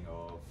understanding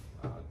of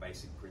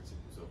basic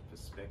principles of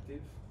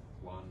perspective,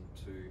 1,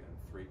 2,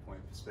 and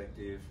 3-point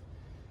perspective.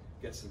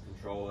 Get some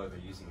control over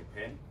using a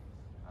pen.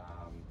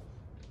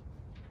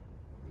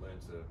 Learn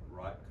to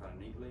write kind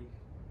of neatly.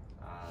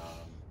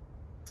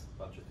 A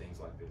bunch of things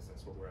like this.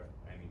 That's what we're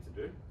aiming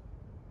to do.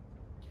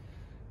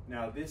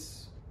 Now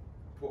this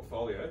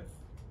portfolio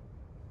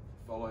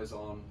follows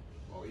on,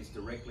 or is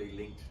directly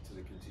linked to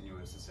the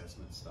continuous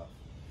assessment stuff.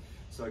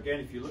 So again,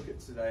 if you look at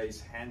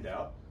today's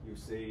handout, you'll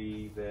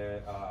see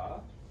there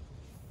are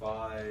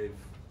 5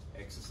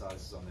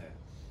 exercises on there.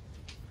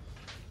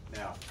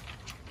 Now,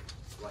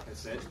 like I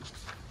said,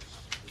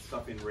 the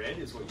stuff in red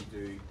is what you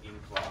do in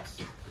class.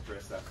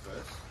 Address that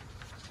first.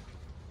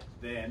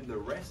 Then the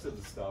rest of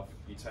the stuff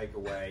you take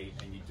away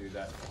and you do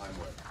that for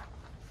homework.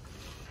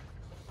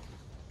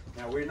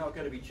 Now, we're not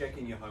going to be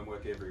checking your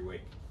homework every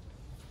week.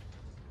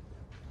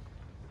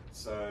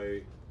 So,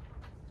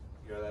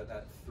 you know,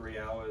 that 3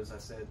 hours I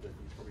said that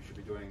you probably should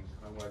be doing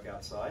homework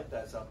outside,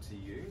 that's up to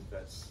you.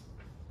 That's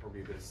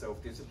probably a bit of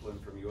self-discipline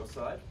from your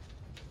side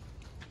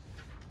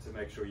to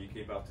make sure you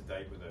keep up to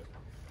date with it.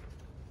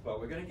 But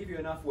we're going to give you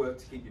enough work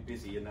to keep you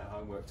busy in that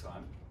homework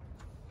time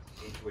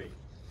each week.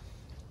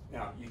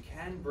 Now, you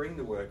can bring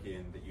the work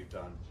in that you've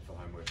done for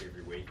homework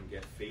every week and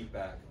get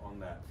feedback on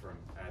that from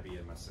Abby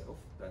and myself.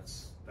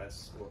 That's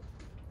what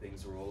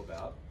things are all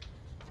about.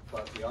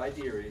 But the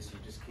idea is you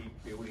just keep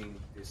building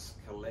this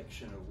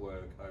collection of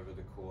work over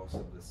the course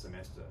of the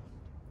semester.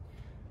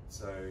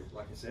 So,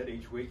 like I said,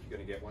 each week you're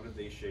going to get one of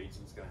these sheets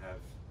and it's going to have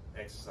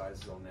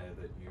exercises on there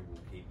that you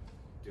will keep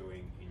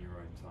doing in your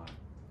own time.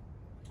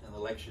 And the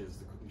lectures,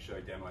 the cooking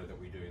show demo that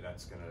we do,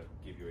 that's going to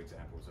give you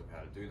examples of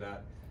how to do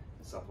that,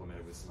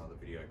 supplemented with some other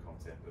video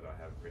content that I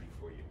have ready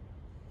for you.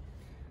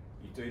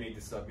 You do need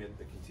to submit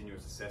the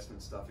continuous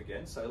assessment stuff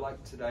again. So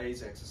like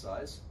today's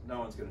exercise, no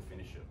one's going to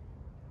finish it.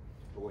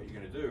 But what you're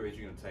going to do is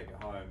you're going to take it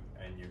home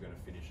and you're going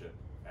to finish it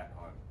at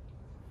home.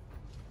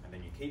 And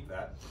then you keep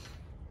that,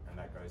 and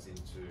that goes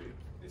into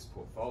this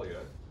portfolio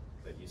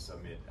that you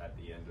submit at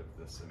the end of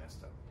the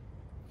semester.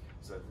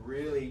 So it's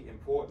really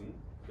important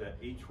that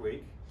each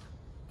week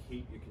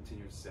keep your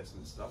continuous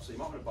assessment stuff. So you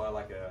might want to buy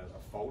like a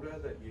folder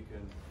that you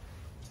can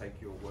take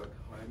your work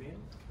home in,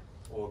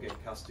 or get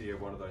custody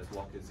of one of those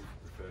lockers if you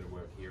prefer to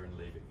work here and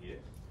leave it here.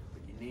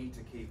 But you need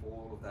to keep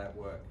all of that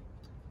work.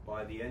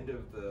 By the end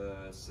of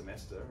the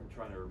semester, I'm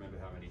trying to remember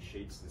how many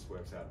sheets this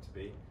works out to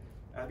be.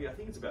 Abby, I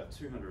think it's about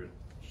 200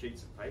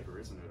 sheets of paper,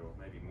 isn't it, or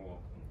maybe more?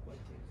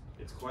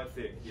 It's quite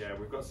thick. Yeah,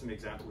 we've got some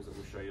examples that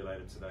we'll show you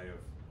later today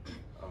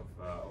of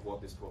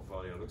what this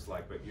portfolio looks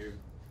like. But you're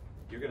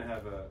going to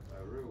have a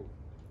real,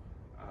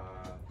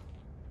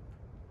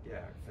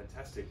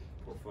 fantastic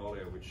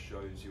portfolio which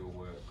shows your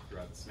work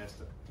throughout the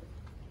semester.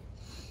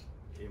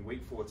 In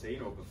week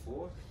 14 or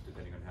before,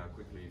 depending on how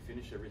quickly you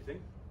finish everything,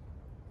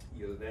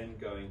 you're then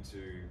going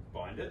to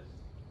bind it.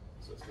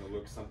 So it's going to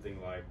look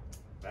something like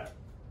that.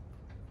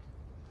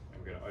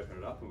 And we're going to open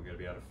it up and we're going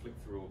to be able to flick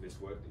through all this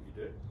work that you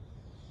do.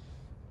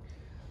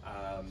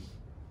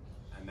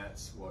 And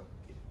that's what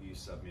you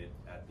submit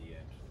at the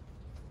end.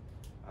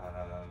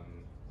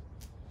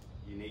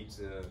 You need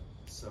to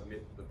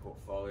submit the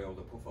portfolio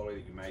that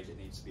you made. It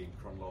needs to be in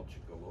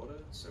chronological order.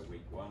 So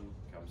week 1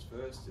 comes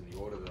first. In the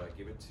order that I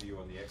give it to you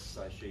on the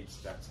exercise sheets,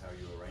 that's how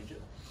you arrange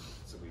it.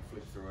 So we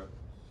flick through it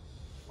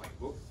like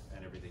book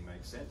and everything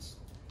makes sense.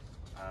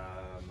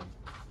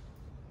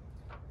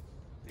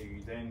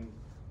 You then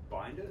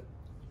bind it.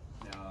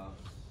 Now,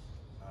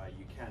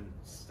 you can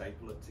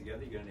staple it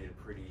together. You're going to need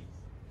a pretty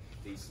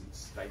decent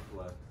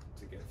stapler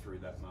to get through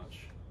that much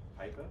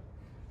paper.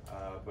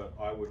 But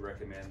I would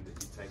recommend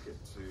that you take it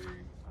to,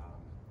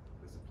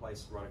 there's a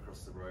place right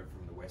across the road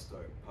from the West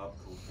Oak pub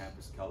called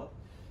Campus Colour,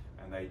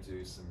 and they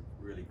do some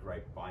really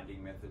great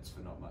binding methods for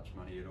not much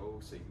money at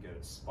all. So you can get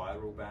it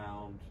spiral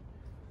bound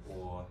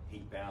or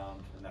heat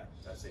bound, and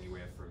that's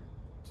anywhere from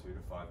 $2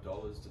 to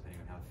 $5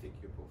 depending on how thick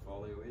your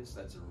portfolio is.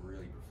 That's a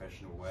really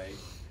professional way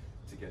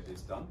to get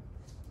this done.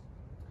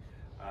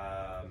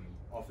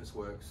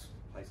 Officeworks,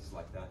 places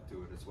like that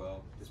do it as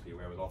well. Just be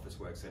aware with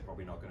Officeworks, they're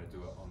probably not going to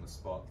do it on the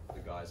spot.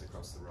 The guys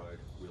across the road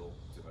will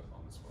do it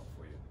on the spot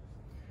for you.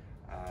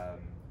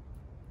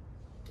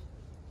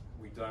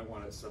 We don't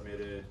want it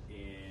submitted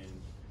in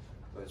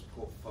those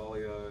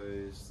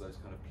portfolios, those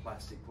kind of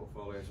plastic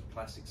portfolios with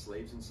plastic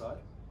sleeves inside.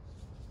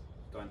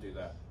 Don't do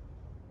that.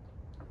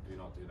 Do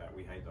not do that.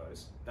 We hate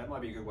those. That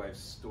might be a good way of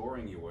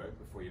storing your work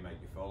before you make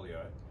your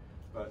folio,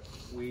 but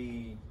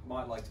we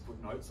might like to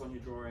put notes on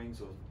your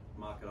drawings or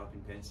mark it up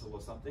in pencil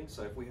or something.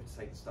 So if we have to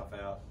take the stuff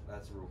out,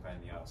 that's a real pain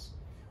in the ass.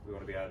 We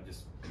want to be able to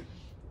just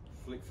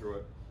flick through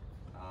it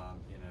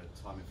in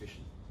a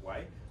time-efficient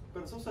way.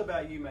 But it's also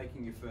about you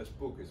making your first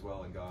book as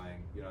well and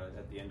going, you know,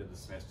 at the end of the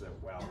semester,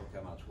 wow, look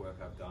how much work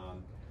I've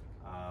done,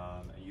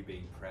 and you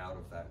being proud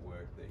of that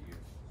work that you've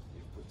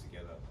put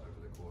together over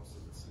the course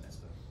of the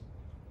semester.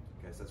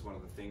 Okay, so that's one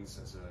of the things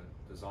as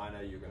a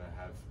designer, you're going to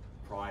have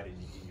pride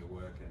in your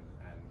work, and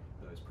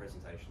those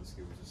presentation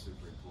skills are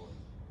super important.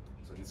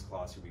 So in this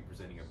class, you'll be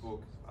presenting a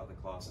book. Other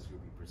classes, you'll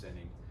be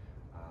presenting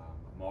a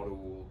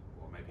model,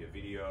 or maybe a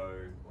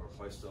video, or a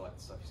poster like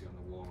the stuff you see on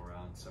the wall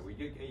around. So we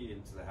get you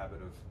into the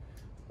habit of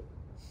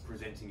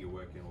presenting your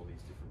work in all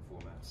these different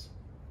formats.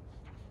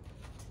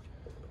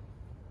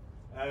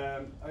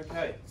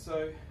 Okay,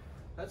 so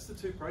that's the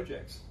 2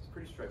 projects. It's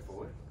pretty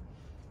straightforward.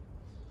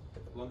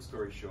 Long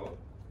story short,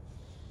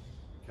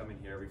 come in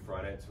here every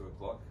Friday at 2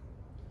 o'clock.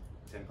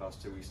 10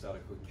 past 2 we start a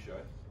cooking show.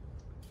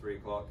 3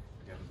 o'clock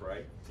you have a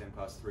break. 10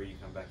 past 3 you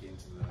come back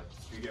into the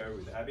studio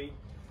with Abby.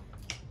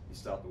 You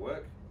start the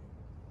work,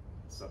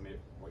 submit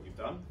what you've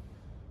done,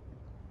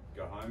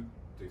 go home,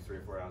 do 3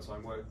 or 4 hours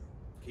homework,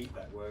 keep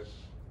that work,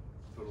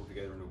 put it all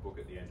together into a book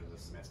at the end of the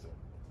semester.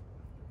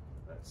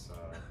 That's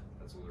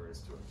all there is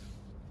to it.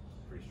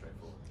 Pretty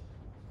straightforward.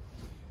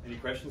 Any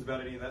questions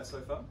about any of that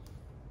so far?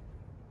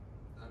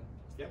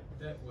 Yep.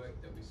 That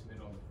work that we submit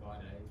on the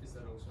Friday, is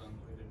that also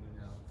included in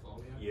our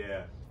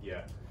folio?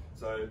 Yeah.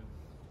 So,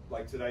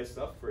 like today's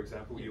stuff, for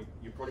example, you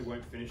probably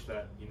won't finish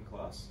that in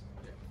class.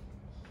 Yeah.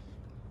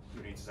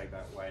 You need to take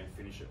that away and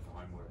finish it for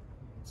homework.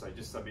 So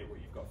just submit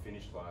what you've got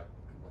finished by,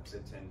 like I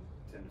said, 10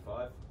 to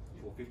 5,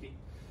 4:50.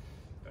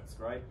 That's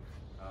great.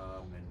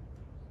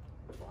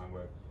 And for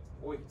homework,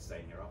 or you can stay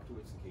in here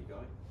afterwards and keep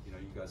going. You know,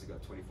 you guys have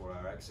got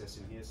 24-hour access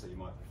in here, so you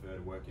might prefer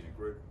to work in a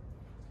group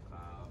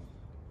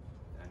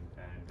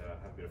and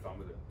have a bit of fun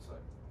with it. So,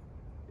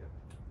 yeah.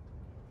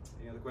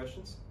 Any other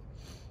questions?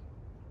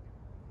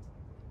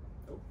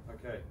 Oh,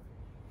 okay.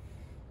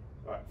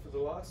 All right, for the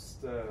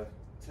last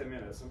 10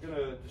 minutes, I'm going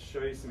to just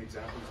show you some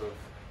examples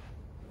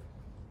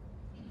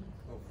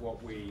of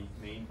what we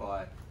mean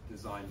by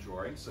design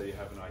drawing, so you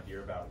have an idea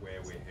about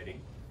where we're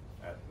heading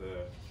at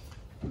the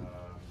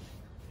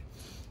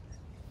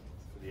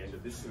for the end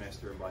of this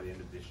semester and by the end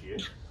of this year.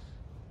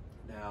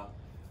 Now,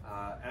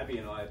 Abby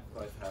and I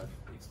both have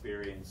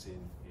experience in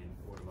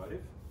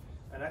automotive,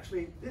 and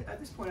actually, at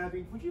this point,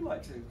 Abby, would you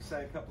like to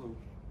say just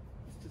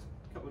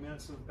a couple of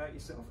minutes about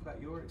yourself,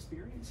 about your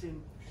experience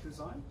in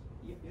design?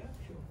 Yeah,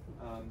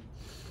 sure.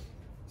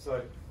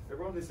 So,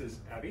 everyone, this is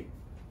Abby,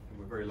 and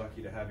we're very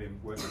lucky to have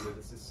him working with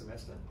us this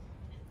semester.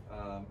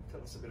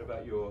 Tell us a bit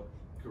about your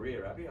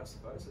career, Abby, I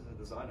suppose, as a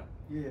designer.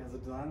 Yeah, as a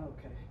designer,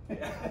 okay.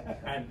 Yeah.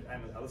 and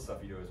the other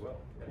stuff you do as well.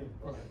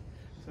 Yeah. Okay.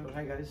 So,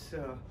 hi guys,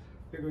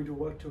 we're going to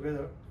work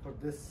together for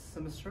this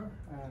semester,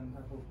 and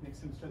I hope next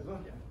semester as well.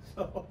 Yeah.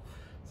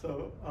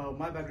 So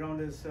my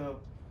background is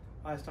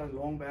I started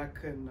long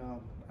back in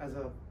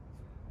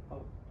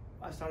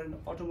I started in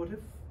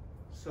automotive.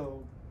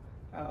 So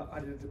I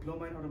did a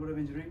diploma in automotive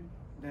engineering,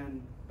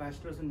 then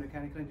bachelor's in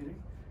mechanical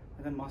engineering,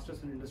 and then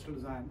master's in industrial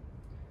design.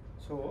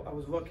 So I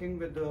was working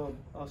with a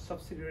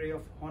subsidiary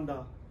of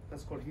Honda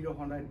that's called Hero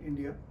Honda in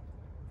India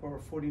for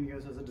 14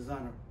 years as a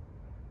designer.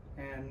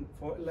 And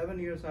for 11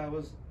 years I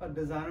was a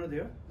designer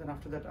there. Then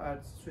after that I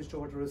switched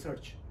over to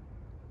research,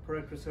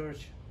 product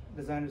research,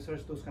 design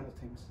research, those kind of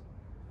things.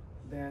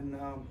 Then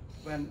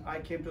when I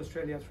came to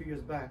Australia 3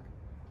 years back,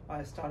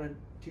 I started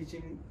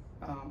teaching.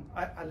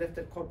 I left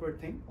that corporate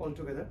thing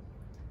altogether.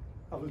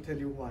 I will tell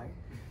you why,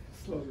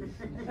 slowly.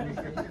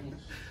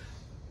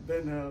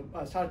 Then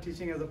I started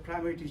teaching as a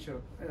primary teacher,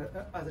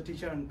 as a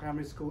teacher in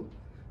primary school.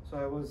 So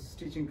I was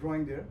teaching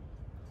drawing there.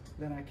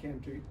 Then I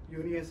came to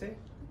UniSA,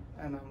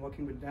 and I'm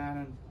working with Dan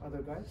and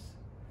other guys.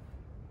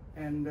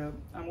 And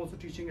I'm also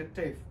teaching at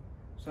TAFE.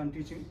 So I'm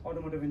teaching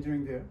automotive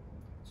engineering there.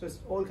 So it's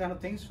all kind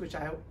of things which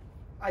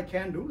I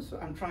can do, so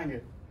I'm trying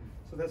it.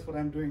 So that's what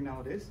I'm doing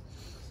nowadays.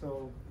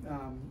 So,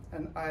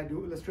 and I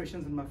do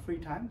illustrations in my free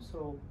time.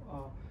 So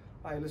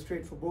I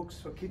illustrate for books,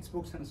 for kids'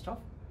 books and stuff.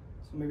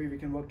 So maybe we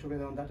can work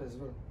together on that as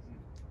well.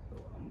 So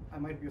I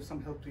might be of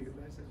some help to you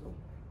guys as well.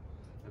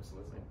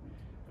 Absolutely.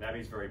 And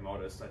Abby's very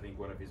modest. I think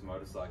one of his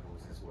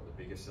motorcycles is the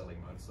biggest selling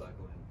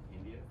motorcycle in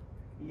India.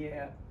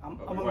 Yeah,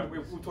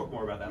 we'll talk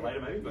more about that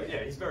later maybe, but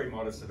yeah, he's very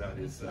modest about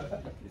his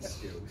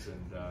skills,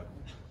 and got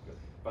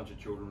a bunch of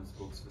children's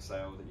books for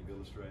sale that you've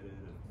illustrated,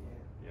 and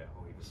yeah, a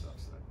whole heap of stuff.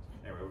 So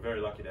anyway, we're very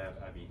lucky to have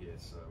Abby here,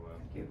 so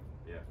thank you.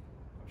 Yeah,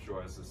 I'm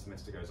sure as the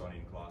semester goes on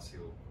in class,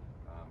 he'll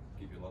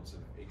give you lots of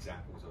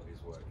examples of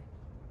his work.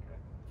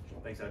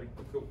 Okay. Thanks, Abby.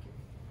 Cool.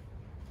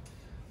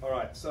 All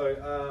right,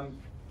 so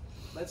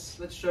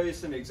let's show you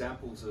some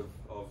examples of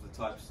the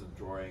types of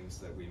drawings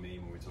that we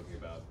mean when we're talking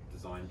about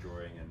design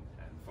drawing and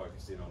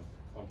focused in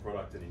on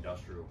product and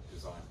industrial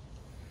design.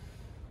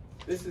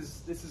 This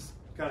is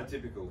kind of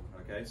typical.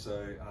 Okay,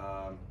 so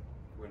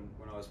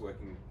when I was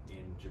working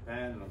in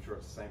Japan, and I'm sure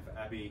it's the same for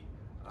Abby,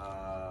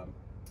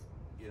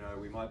 you know,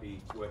 we might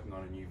be working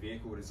on a new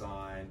vehicle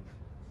design,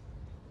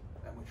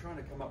 and we're trying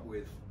to come up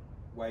with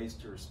ways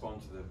to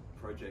respond to the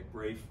project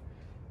brief.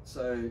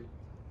 So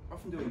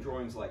often doing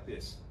drawings like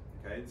this.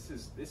 Okay, this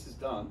is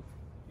done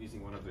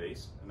using one of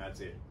these, and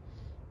that's it.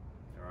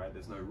 All right,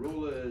 there's no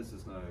rulers,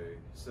 there's no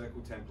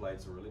circle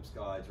templates or ellipse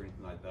guides or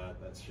anything like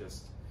that. That's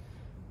just,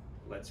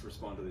 let's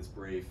respond to this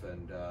brief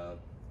and have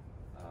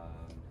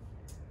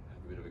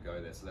a bit of a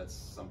go there. So that's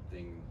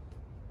something,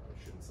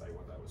 I shouldn't say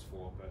what that was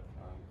for, but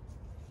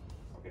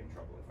I'll get in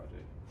trouble if I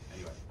do.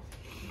 Anyway,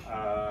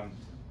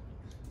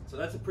 so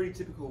that's a pretty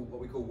typical,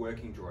 what we call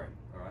working drawing.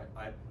 All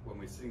right, when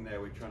we're sitting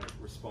there, we're trying to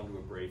respond to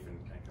a brief and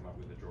come up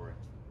with a drawing.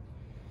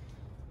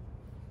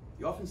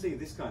 You often see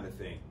this kind of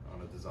thing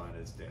on a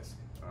designer's desk.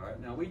 All right,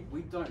 now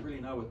we don't really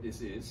know what this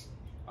is.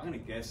 I'm going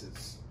to guess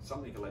it's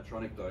something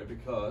electronic though,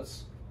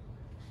 because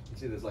you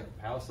see there's like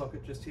a power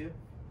socket just here.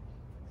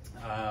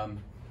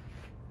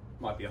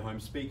 Might be a home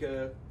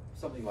speaker,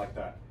 something like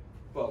that.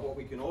 But what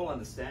we can all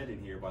understand in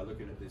here by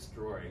looking at this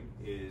drawing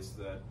is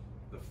that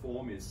the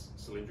form is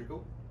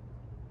cylindrical.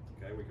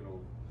 Okay, we can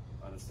all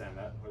understand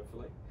that,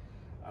 hopefully.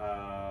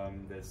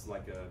 There's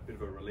like a bit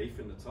of a relief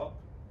in the top.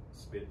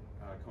 It's a bit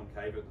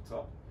concave at the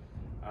top.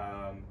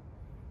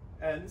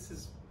 And this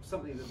is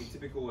something that would be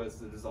typical as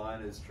the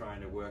designer is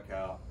trying to work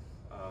out,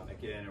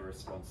 again, a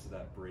response to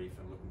that brief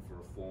and looking for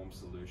a form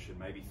solution,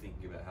 maybe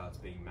thinking about how it's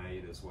being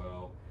made as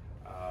well.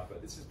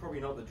 But this is probably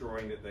not the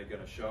drawing that they're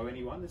going to show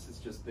anyone. This is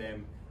just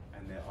them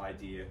and their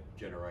idea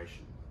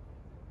generation.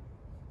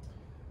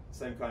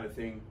 Same kind of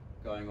thing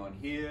going on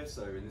here.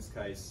 So in this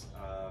case,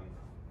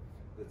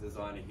 the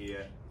designer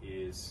here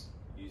is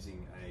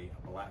using a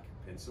black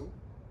pencil.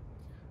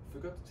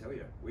 Forgot to tell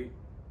you,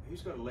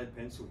 who's got a lead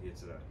pencil here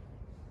today?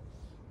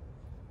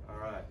 All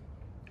right,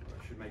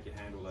 I should make you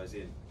handle those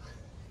in.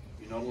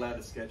 You're not allowed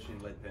to sketch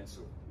in lead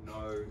pencil.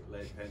 No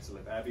lead pencil.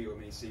 If Abby or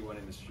me see one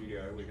in the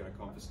studio, we're going to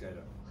confiscate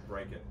it,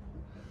 break it.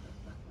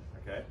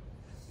 Okay?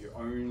 You're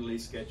only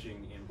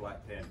sketching in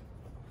black pen.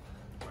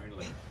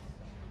 Only.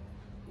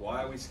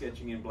 Why are we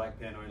sketching in black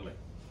pen only?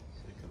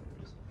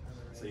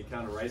 So you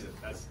can't erase it.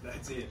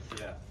 That's it.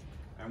 Yeah.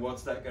 And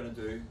what's that going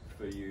to do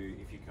for you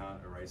if you can't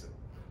erase it?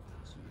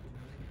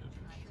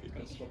 You're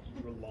going to stop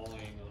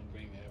relying on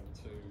being able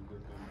to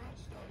remove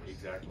stuff.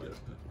 Exactly.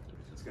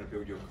 It's going to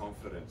build your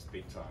confidence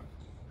big time.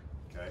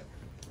 Okay.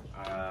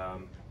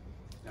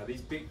 Now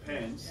these big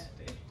pens,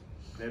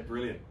 they're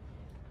brilliant.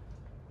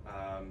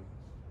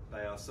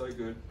 They are so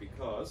good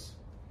because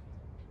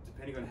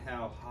depending on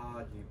how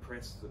hard you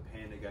press the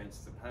pen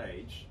against the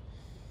page,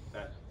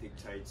 that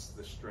dictates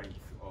the strength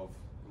of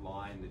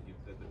line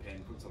that the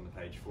pen puts on the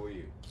page for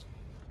you.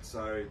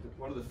 So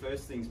one of the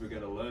first things we're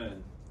going to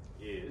learn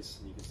is,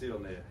 and you can see it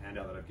on the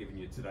handout that I've given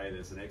you today,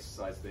 there's an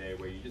exercise there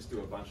where you just do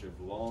a bunch of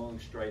long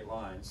straight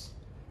lines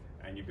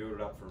and you build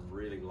it up from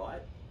really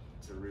light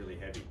to really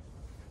heavy.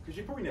 Because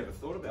you probably never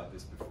thought about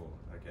this before,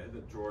 okay?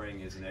 That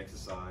drawing is an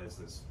exercise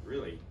that's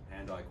really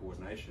hand-eye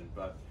coordination,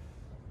 but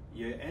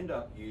you end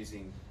up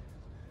using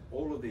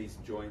all of these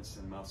joints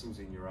and muscles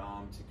in your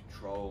arm to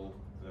control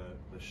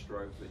the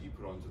stroke that you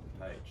put onto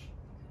the page.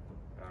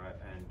 All right,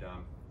 and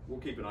we'll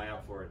keep an eye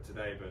out for it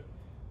today, but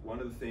one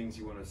of the things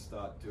you want to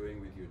start doing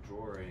with your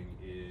drawing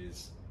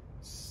is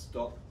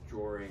stop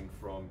drawing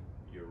from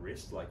your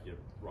wrist, like you're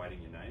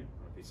writing your name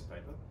on a piece of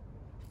paper.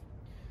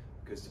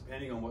 Because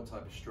depending on what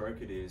type of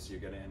stroke it is, you're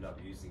going to end up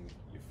using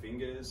your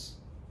fingers,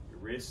 your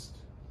wrist,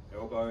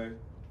 elbow,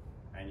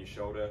 and your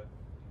shoulder,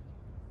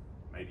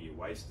 maybe your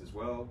waist as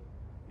well.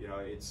 You know,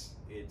 it's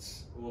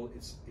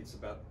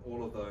about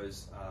all of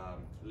those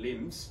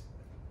limbs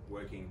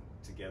working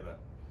together.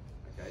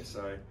 Okay,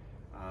 so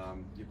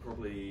you're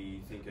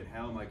probably thinking,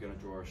 how am I going to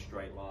draw a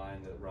straight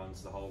line that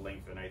runs the whole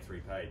length of an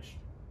A3 page?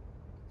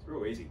 It's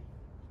real easy.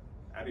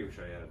 Abby will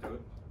show you how to do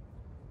it.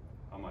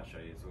 I might show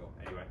you as well.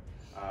 Anyway,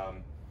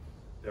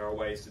 there are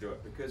ways to do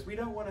it because we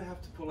don't want to have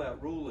to pull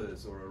out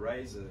rulers or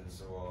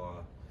erasers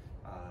or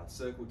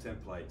circle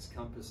templates,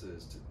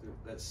 compasses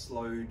that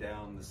slow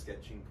down the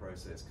sketching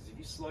process. Because if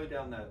you slow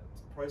down that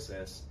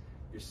process,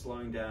 you're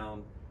slowing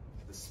down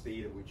the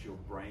speed at which your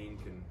brain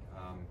can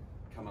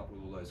come up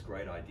with all those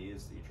great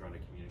ideas that you're trying to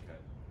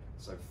communicate.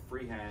 So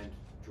freehand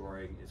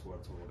drawing is what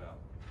it's all about.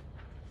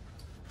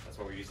 That's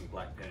why we're using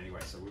black pen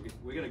anyway. So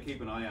we're going to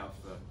keep an eye out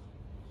for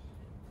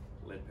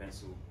lead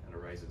pencil and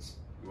erasers.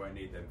 We won't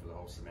need them for the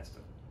whole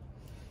semester.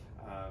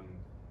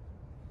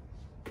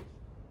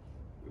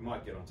 We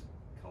might get onto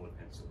colored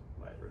pencil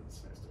later in the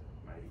semester,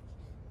 maybe,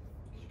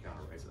 because you can't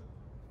erase it.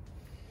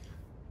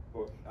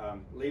 Or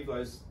leave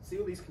those, see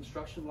all these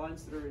construction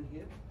lines that are in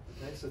here?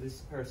 Okay, so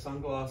this pair of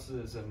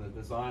sunglasses and the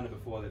designer,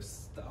 before they've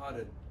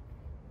started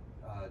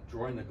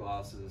drawing the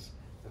glasses,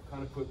 they've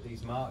kind of put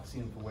these marks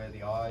in for where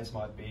the eyes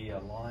might be, a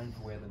line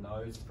for where the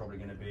nose is probably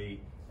going to be,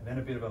 and then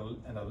a bit of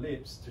an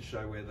ellipse to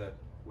show where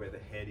the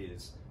head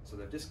is. So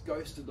they've just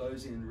ghosted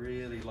those in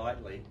really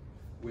lightly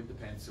with the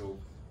pencil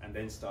and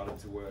then started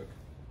to work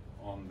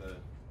on the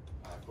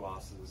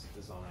glasses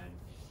design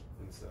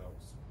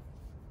themselves.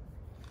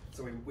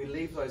 So we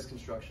leave those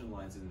construction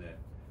lines in there.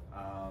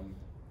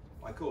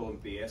 I call them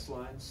BS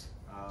lines.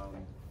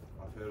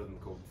 I've heard of them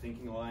called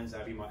thinking lines.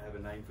 Abby might have a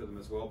name for them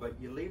as well, but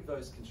you leave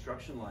those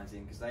construction lines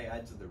in because they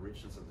add to the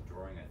richness of the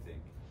drawing, I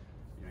think.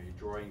 You know, your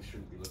drawing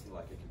shouldn't be looking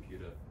like a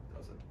computer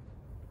does it.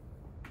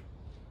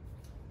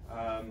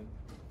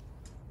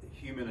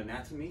 Human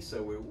anatomy,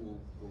 so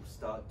we'll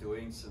start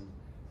doing some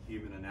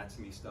human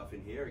anatomy stuff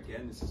in here.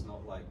 Again, this is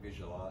not like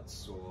visual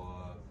arts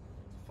or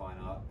fine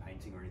art,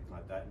 painting or anything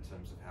like that in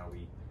terms of how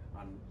we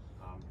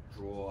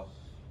draw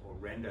or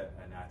render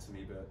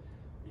anatomy, but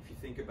if you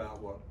think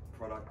about what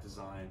product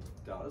design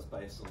does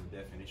based on the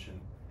definition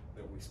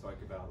that we spoke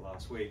about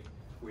last week,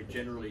 we're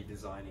generally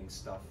designing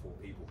stuff for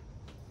people.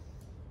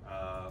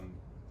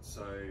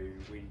 So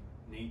we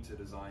need to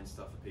design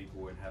stuff for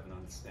people and have an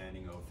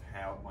understanding of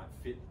how it might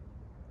fit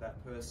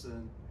that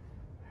person,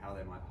 how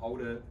they might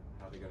hold it,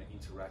 how they're going to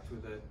interact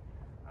with it.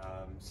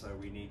 So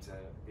we need to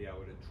be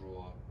able to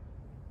draw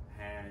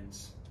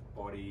hands,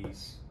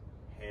 bodies,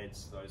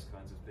 heads, those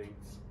kinds of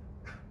things.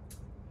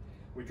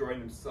 We're drawing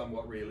them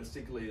somewhat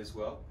realistically as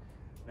well.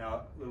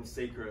 Now, little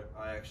secret,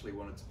 I actually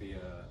wanted to be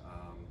a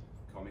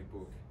comic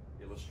book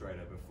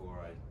illustrator before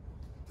I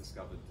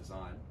discovered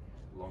design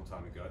a long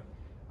time ago.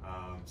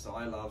 So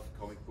I love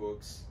comic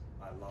books,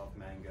 I love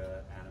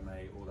manga,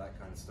 anime, all that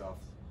kind of stuff,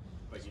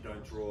 but you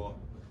don't draw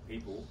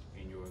people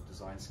in your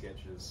design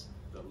sketches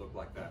that look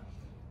like that.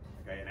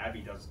 Okay, and Abby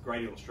does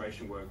great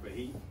illustration work, but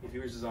if he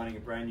was designing a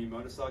brand new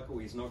motorcycle,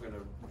 he's not going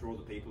to draw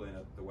the people in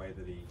it the way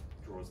that he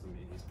draws them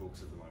in his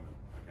books at the moment.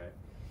 Okay,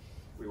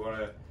 we want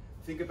to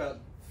think about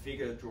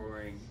figure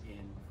drawing in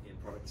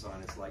product design.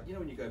 It's like, you know,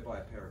 when you go buy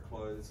a pair of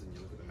clothes and you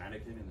look at the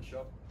mannequin in the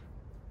shop,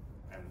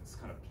 and it's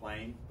kind of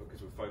plain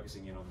because we're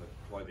focusing in on the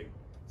clothing.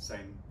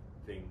 Same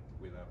thing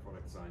with our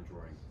product design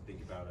drawing.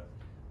 Think about it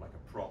like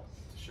a prop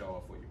to show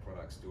off what your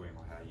product's doing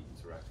or how you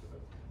interact with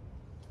it.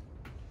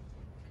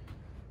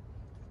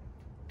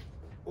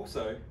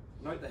 Also,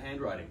 note the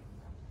handwriting.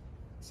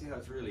 See how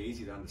it's really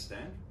easy to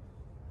understand?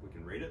 We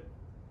can read it,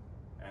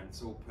 and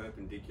it's all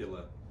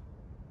perpendicular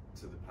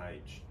to the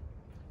page,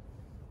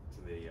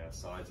 to the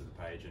sides of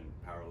the page and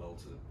parallel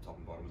to the top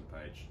and bottom of the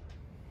page.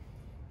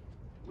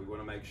 We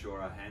want to make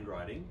sure our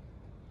handwriting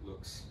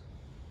looks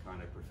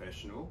kind of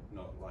professional,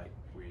 not like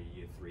we're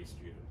Year 3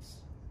 students.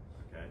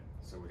 Okay,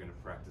 so we're going to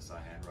practice our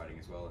handwriting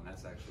as well, and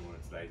that's actually one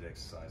of today's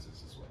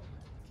exercises as well.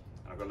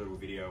 And I've got a little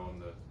video on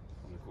the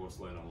course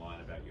Learn Online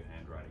about your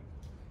handwriting.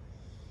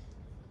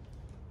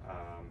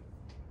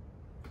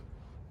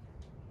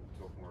 We'll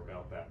talk more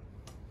about that.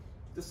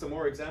 Just some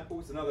more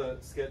examples. Another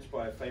sketch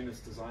by a famous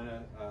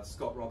designer,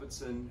 Scott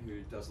Robertson,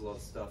 who does a lot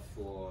of stuff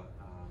for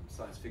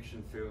science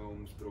fiction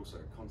films, but also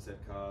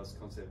concept cars,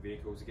 concept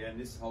vehicles. Again,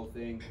 this whole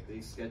thing,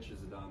 these sketches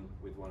are done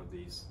with one of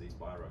these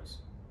biros.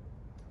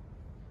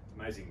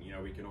 Amazing, you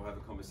know, we can all have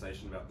a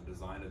conversation about the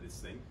design of this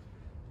thing,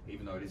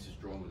 even though it is just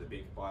drawn with a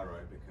big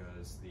biro,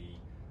 because the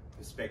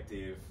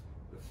perspective,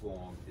 the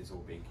form is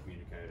all being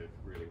communicated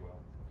really well.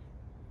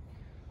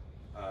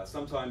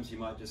 Sometimes you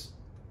might just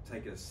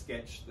take a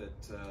sketch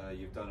that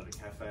you've done at a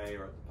cafe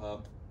or at the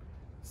pub,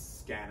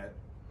 scan it,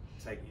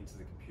 take it into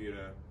the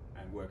computer,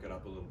 and work it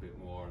up a little bit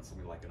more on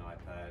something like an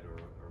iPad or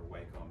a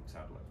Wacom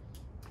tablet.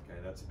 Okay,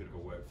 that's a bit of a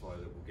workflow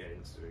that we'll get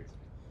into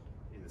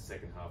in the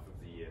second half of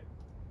the year.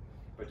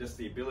 But just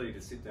the ability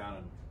to sit down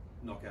and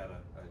knock out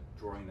a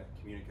drawing that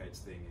communicates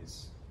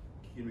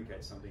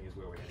something is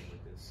where we're heading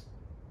with this.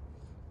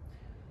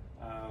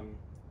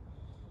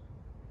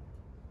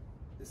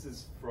 This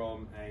is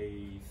from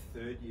a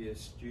third-year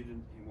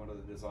student in one of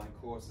the design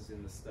courses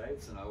in the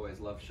States, and I always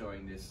love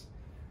showing this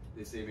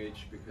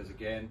image because,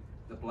 again,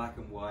 the black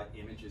and white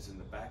images in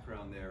the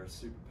background there are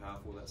super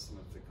powerful. That's some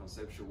of the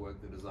conceptual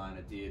work the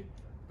designer did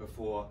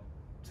before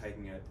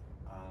taking it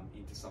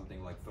into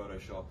something like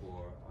Photoshop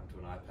or onto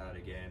an iPad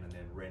again, and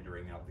then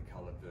rendering out the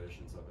colored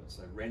versions of it.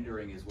 So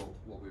rendering is what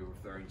we were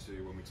referring to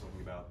when we're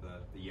talking about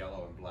the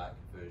yellow and black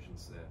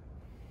versions there.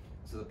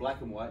 So the black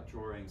and white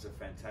drawings are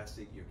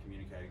fantastic. You're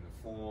communicating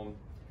the form,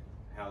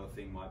 how the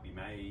thing might be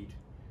made,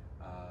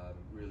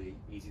 really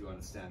easy to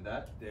understand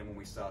that. Then when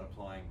we start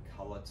applying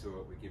color to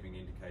it, we're giving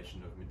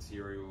indication of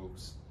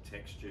materials,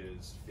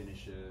 textures,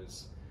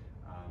 finishes,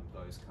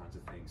 those kinds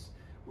of things.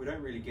 We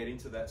don't really get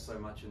into that so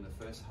much in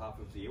the first half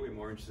of the year. We're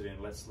more interested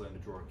in let's learn to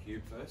draw a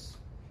cube first.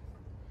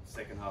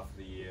 Second half of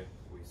the year,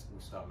 we'll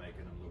start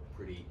making them look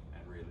pretty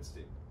and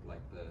realistic,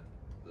 like the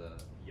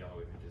yellow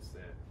images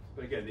there.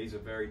 But again, these are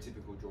very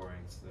typical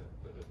drawings that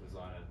a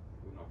designer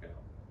will knock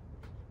out.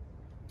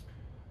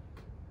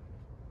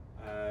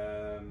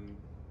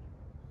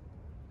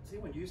 Has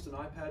anyone used an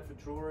iPad for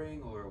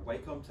drawing or a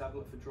Wacom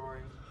tablet for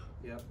drawing?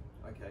 Yep,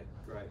 okay,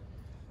 great.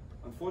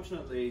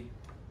 Unfortunately,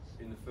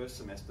 in the first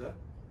semester,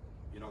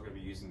 you're not going to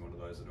be using one of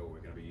those at all. We're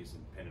going to be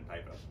using pen and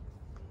paper.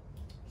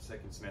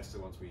 Second semester,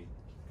 once we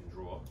can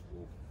draw,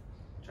 we'll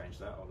change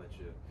that. I'll let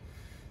you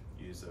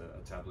use a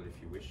tablet if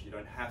you wish. You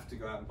don't have to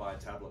go out and buy a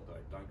tablet though.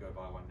 Don't go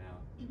buy one now.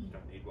 You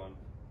don't need one.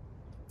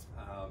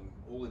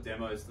 All the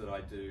demos that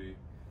I do,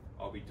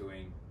 I'll be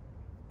doing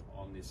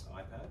on this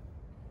iPad.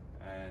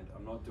 And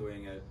I'm not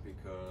doing it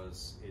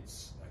because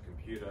it's a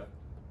computer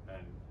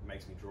and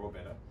makes me draw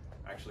better.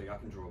 Actually, I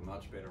can draw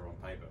much better on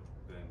paper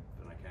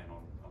than I can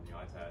on the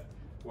iPad.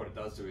 What it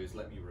does do is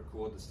let me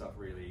record the stuff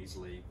really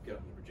easily, get it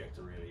on the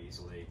projector really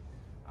easily,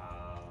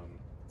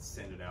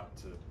 send it out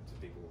to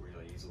people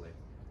really easily.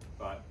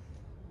 But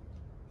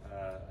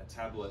a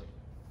tablet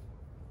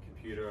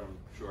computer, I'm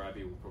sure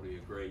Abby will probably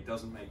agree,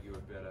 doesn't make you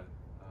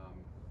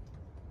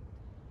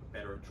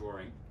better at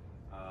drawing.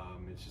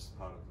 It's just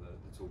part of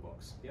the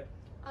toolbox. Yep.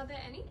 Are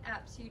there any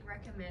apps you'd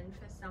recommend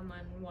for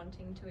someone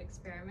wanting to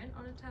experiment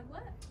on a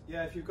tablet?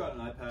 Yeah, if you've got an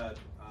iPad,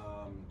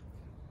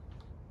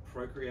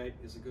 Procreate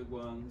is a good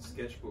one.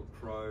 Sketchbook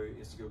Pro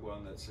is a good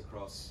one that's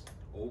across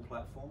all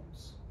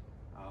platforms.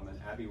 And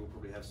Abby will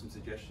probably have some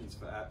suggestions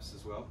for apps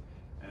as well.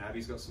 And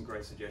Abby's got some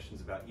great suggestions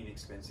about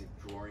inexpensive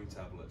drawing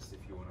tablets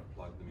if you want to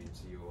plug them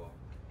into your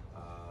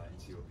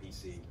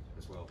PC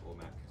as well, or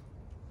Mac.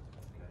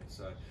 Okay,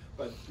 so,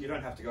 but you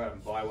don't have to go out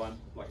and buy one.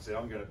 Like I said,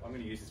 I'm gonna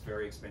use this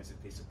very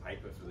expensive piece of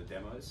paper for the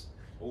demos.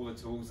 All the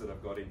tools that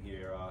I've got in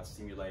here are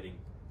simulating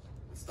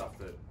the stuff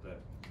that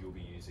you'll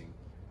be using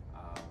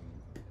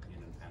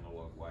in an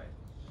analog way.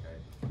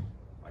 Okay,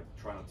 I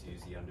try not to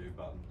use the undo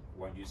button.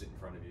 Won't use it in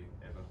front of you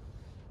ever.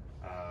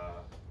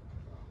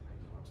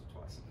 Maybe once or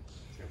twice.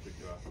 It's gonna pick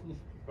you up.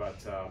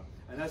 But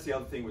and that's the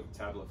other thing with the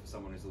tablet for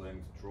someone who's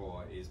learning to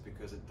draw, is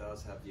because it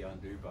does have the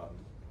undo button.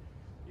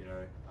 You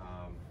know,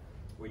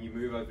 when you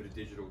move over to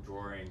digital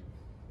drawing,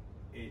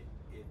 it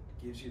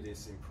gives you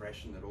this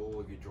impression that all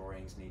of your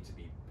drawings need to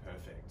be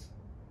perfect,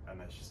 and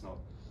that's just not,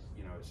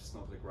 it's just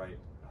not the great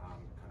kind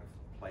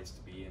of place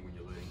to be in when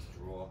you're learning to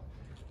draw,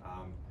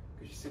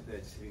 because you sit there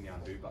just hitting the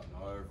undo button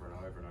over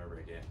and over and over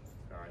again.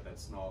 All right,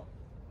 that's not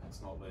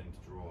learning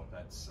to draw.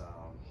 That's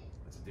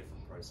a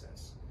different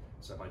process.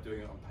 So by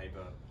doing it on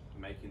paper,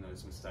 making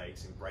those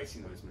mistakes,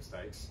 embracing those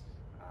mistakes,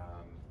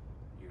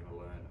 you're going to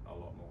learn a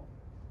lot more.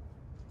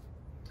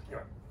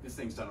 Anyway, this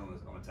thing's done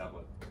on a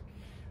tablet.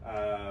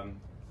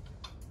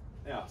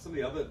 Now, some of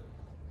the other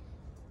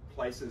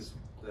places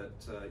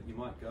that you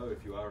might go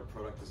if you are a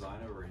product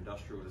designer or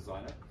industrial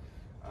designer,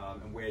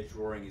 and where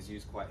drawing is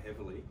used quite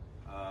heavily,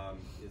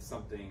 is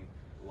something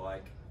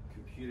like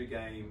computer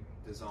game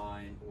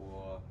design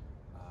or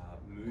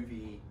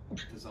movie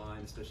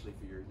design, especially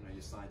for your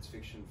science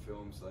fiction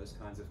films, those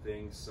kinds of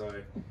things.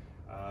 So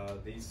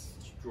these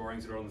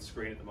drawings that are on the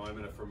screen at the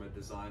moment are from a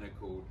designer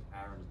called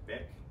Aaron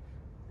Beck,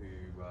 who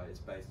is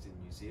based in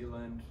New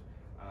Zealand,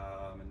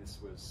 and this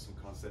was some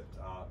concept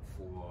art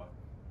for,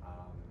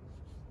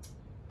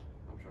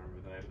 I'm trying to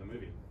remember the name of the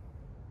movie.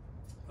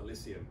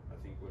 Elysium, I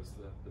think, was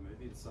the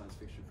movie, the science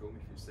fiction film,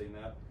 if you've seen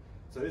that.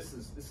 So this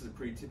is a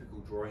pretty typical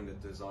drawing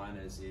that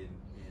designers in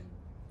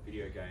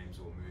video games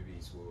or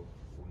movies will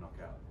knock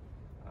out.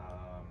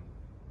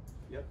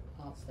 Yep.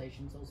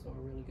 ArtStation's also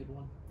a really good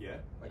one. Yeah.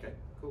 Okay.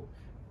 Cool.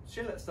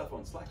 Share that stuff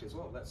on Slack as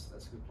well. That's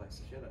a good place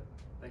to share that.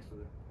 Thanks for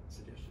the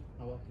suggestion.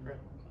 I work in that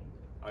one.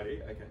 I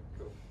do. Okay.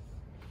 Cool.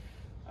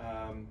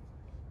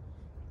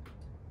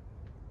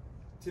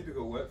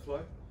 Typical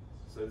workflow.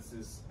 So this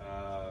is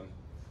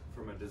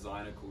from a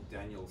designer called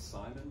Daniel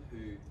Simon,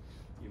 who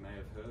you may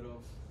have heard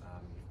of.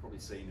 You've probably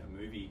seen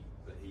a movie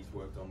that he's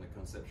worked on the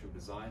conceptual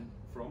design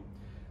from.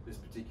 This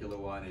particular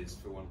one is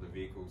for one of the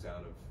vehicles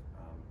out of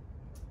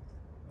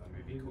a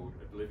movie called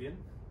Oblivion.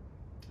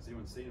 Has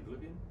anyone seen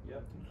Oblivion?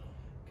 Yep.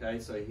 Okay,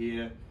 so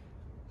here,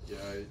 he's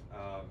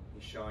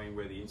showing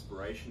where the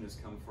inspiration has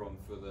come from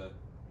for the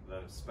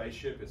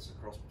spaceship. It's a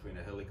cross between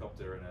a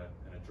helicopter and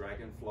a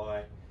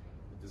dragonfly.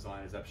 The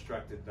designer's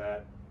abstracted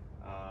that.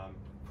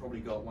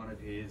 Probably got one of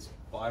his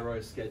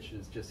biro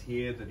sketches just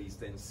here that he's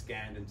then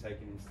scanned and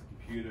taken into the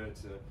computer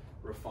to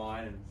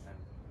refine and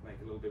make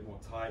it a little bit more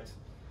tight.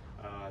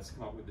 It's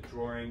come up with the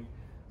drawing.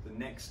 The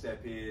next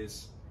step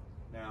is,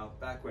 now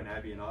back when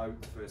Abby and I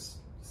first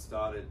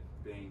started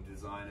being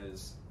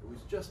designers, it was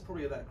just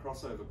probably at that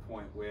crossover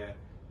point where,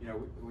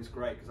 it was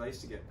great because I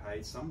used to get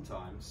paid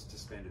sometimes to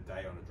spend a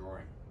day on a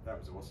drawing. That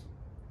was awesome.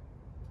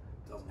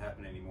 It doesn't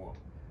happen anymore.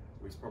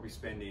 We was probably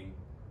spending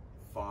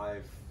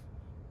 5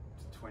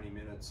 to 20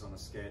 minutes on a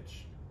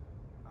sketch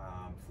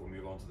before we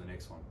move on to the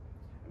next one.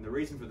 And the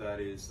reason for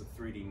that is the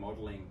 3D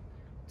modeling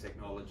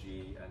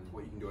technology and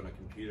what you can do on a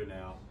computer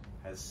now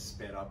has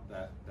sped up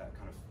that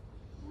kind of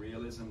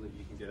realism that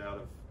you can get out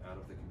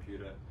of the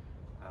computer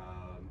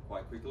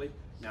quite quickly.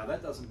 Now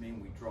that doesn't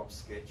mean we drop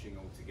sketching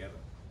altogether,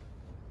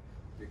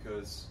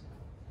 because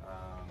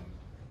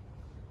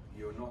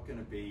you're not going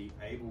to be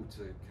able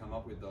to come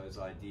up with those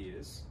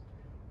ideas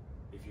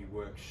if you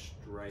work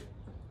straight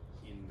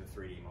in the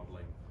 3D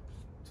modeling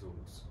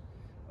tools.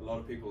 A lot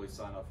of people who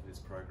sign up for this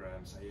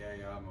program say,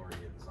 yeah, I'm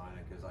already a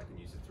designer because I can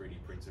use a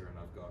 3D printer and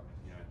I've got,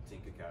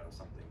 Tinkercad or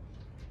something.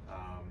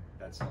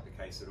 That's not the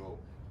case at all.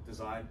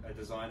 A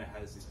designer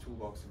has this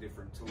toolbox of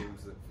different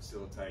tools that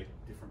facilitate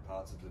different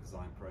parts of the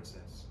design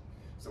process.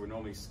 So we're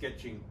normally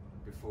sketching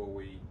before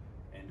we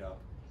end up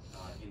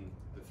in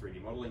the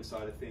 3D modeling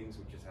side of things,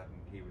 which is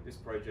happening here with this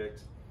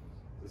project.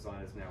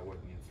 Designers now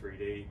working in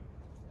 3D,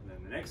 and then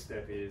the next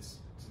step is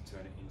to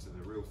turn it into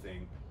the real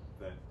thing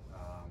that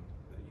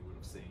you would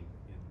have seen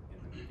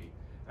in the movie.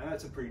 And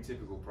that's a pretty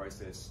typical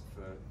process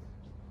for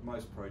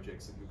most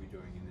projects that you'll be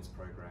doing in this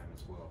program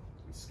as well.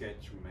 We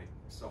sketch, we make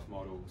soft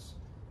models,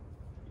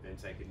 you then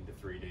take it into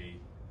 3D,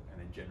 and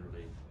then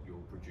generally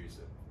you'll produce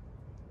it.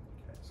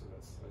 Okay, so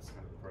that's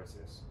kind of the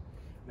process.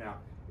 Now,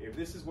 if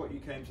this is what you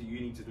came to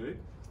uni to do,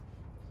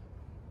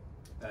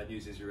 bad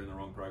news is you're in the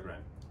wrong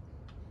program.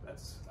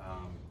 That's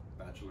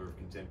Bachelor of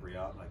Contemporary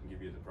Art, and I can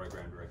give you the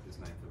program director's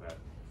name for that.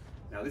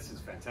 Now this is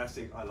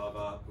fantastic, I love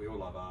art, we all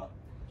love art,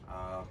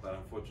 but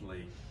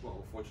unfortunately,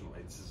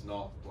 fortunately, this is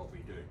not what we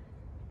do,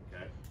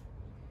 okay?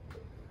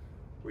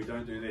 We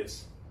don't do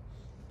this.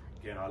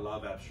 Again, I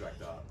love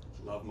abstract art,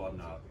 love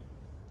modern art,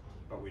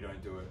 but we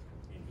don't do it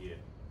in here.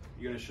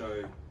 You're gonna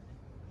show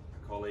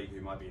a colleague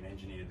who might be an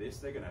engineer this,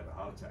 they're gonna have a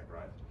heart attack,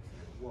 right?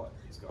 What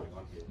is going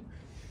on here?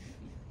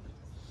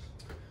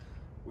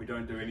 We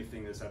don't do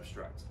anything that's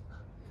abstract,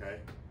 okay?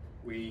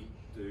 We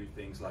do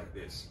things like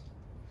this.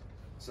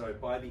 So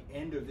by the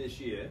end of this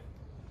year,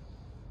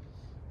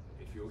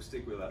 if you'll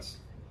stick with us,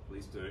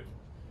 please do,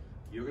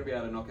 you're gonna be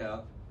able to knock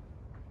out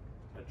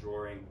a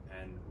drawing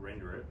and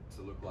render it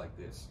to look like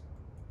this,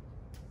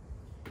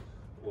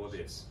 or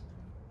this.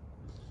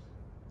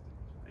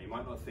 Now, you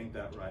might not think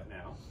that right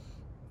now,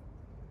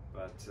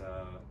 but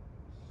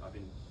I've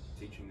been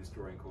teaching this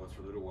drawing course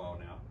for a little while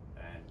now,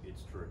 and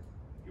it's true.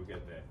 You'll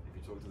get there.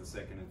 If you talk to the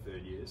second and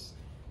third years,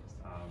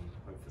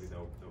 hopefully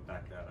they'll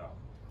back that up.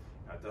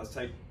 Now, it does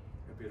take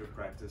a bit of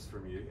practice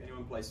from you.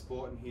 Anyone play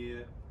sport in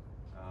here?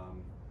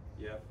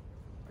 Yeah.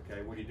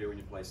 Okay, what do you do when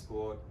you play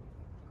sport?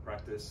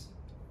 Practice.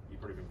 You've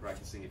probably been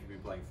practicing. If you've been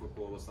playing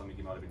football or something,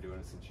 you might have been doing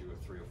it since you were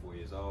 3 or 4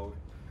 years old.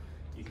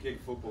 You can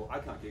kick football. I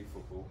can't kick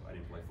football. I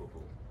didn't play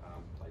football.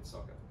 Played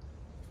soccer.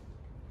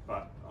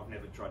 But I've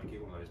never tried to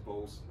kick one of those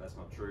balls. That's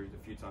not true. The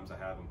few times I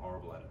have, I'm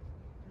horrible at it.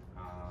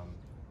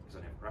 Because I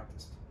never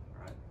practiced,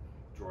 right?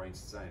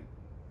 Drawing's the same.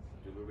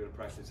 Do a little bit of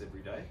practice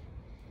every day,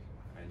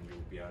 and you'll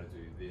be able to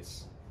do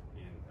this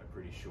in a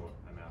pretty short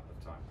amount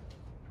of time.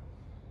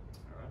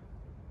 All right?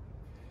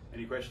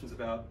 Any questions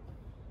about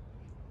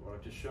what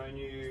I've just shown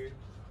you?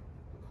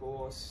 The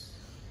course?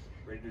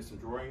 Ready to do some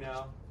drawing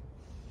now?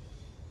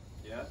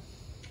 Yeah?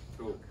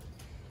 Cool.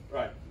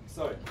 Right,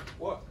 so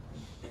what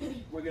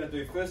we're going to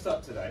do first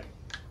up today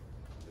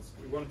is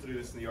we wanted to do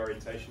this in the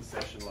orientation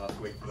session last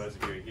week for those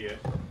of you who are here,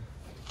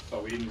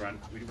 but we ran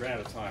out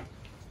of time.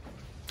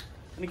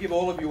 I'm going to give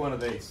all of you one of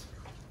these,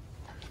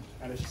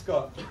 and it's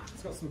got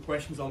some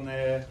questions on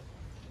there.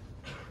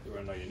 You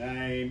want to know your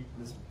name.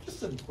 There's just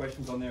some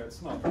questions on there.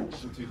 It's not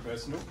too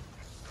personal.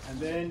 And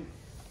then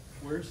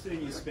we're interested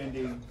in you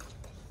spending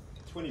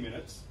 20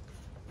 minutes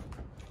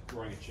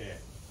drawing a chair.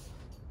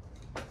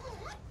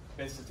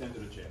 Best attempt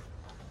at a chair.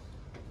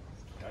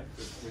 Okay,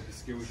 with the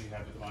skills you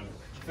have at the moment.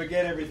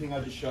 Forget everything I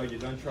just showed you.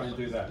 Don't try and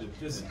do that.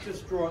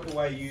 Just draw it the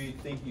way you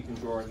think you can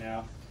draw it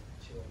now.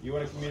 You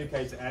want to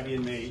communicate to Abby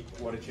and me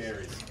what a chair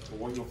is, or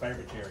what your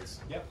favourite chair is.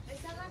 Yep. Is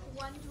that like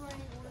one drawing,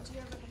 or do you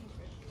have a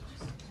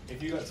paper?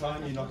 If you've got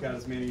time, you knock out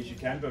as many as you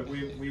can, but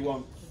we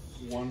want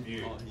one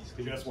view,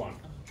 just one.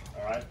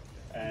 All right,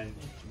 and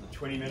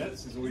 20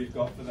 minutes is all you've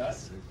got for that.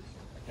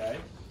 Okay,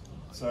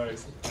 so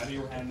Abby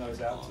will hand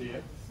those out to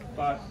you,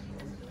 but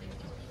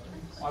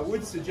I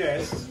would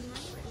suggest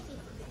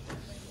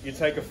you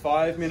take a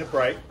 5-minute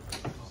break.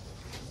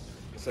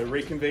 So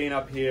reconvene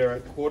up here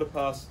at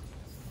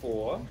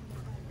 4:15.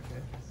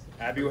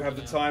 Abby will have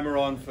the timer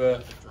on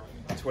for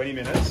 20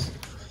 minutes.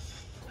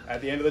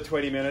 At the end of the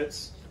 20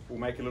 minutes, we'll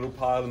make a little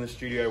pile in the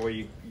studio where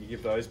you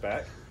give those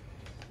back.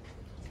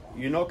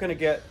 You're not going to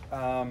get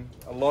a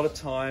lot of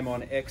time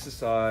on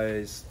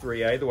exercise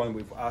 3A, the one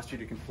we've asked you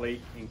to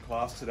complete in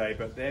class today,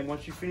 but then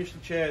once you finish the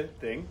chair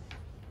thing,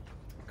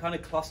 kind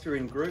of cluster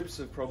in groups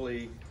of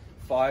probably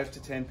 5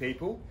 to 10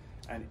 people,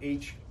 and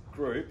each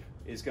group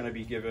is going to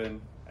be given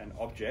an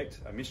object,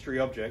 a mystery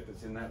object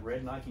that's in that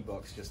red Nike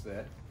box just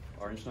there,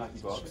 orange Nike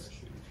box,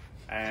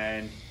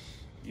 and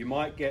you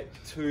might get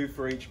 2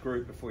 for each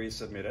group before you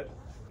submit it.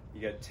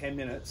 You get 10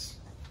 minutes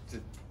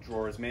to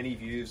draw as many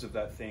views of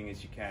that thing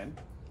as you can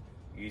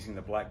using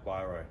the black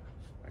biro,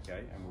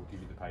 okay, and we'll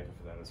give you the paper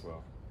for that as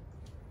well.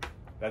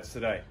 That's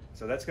today.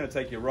 So that's going to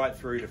take you right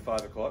through to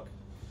 5 o'clock.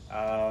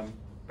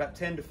 About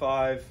 10 to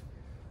 5,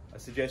 I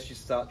suggest you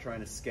start trying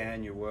to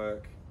scan your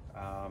work.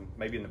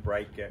 Maybe in the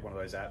break, get one of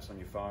those apps on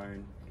your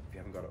phone if you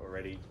haven't got it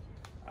already.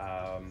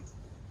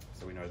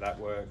 So we know that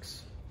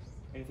works.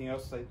 Anything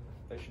else they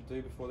should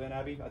do before then,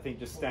 Abby? I think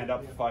just stand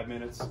up for 5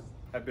 minutes,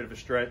 have a bit of a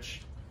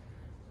stretch,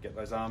 get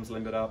those arms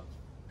limbered up,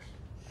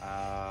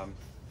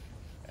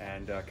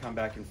 and come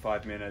back in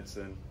 5 minutes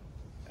and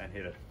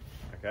hit it.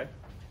 Okay?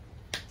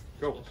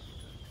 Cool.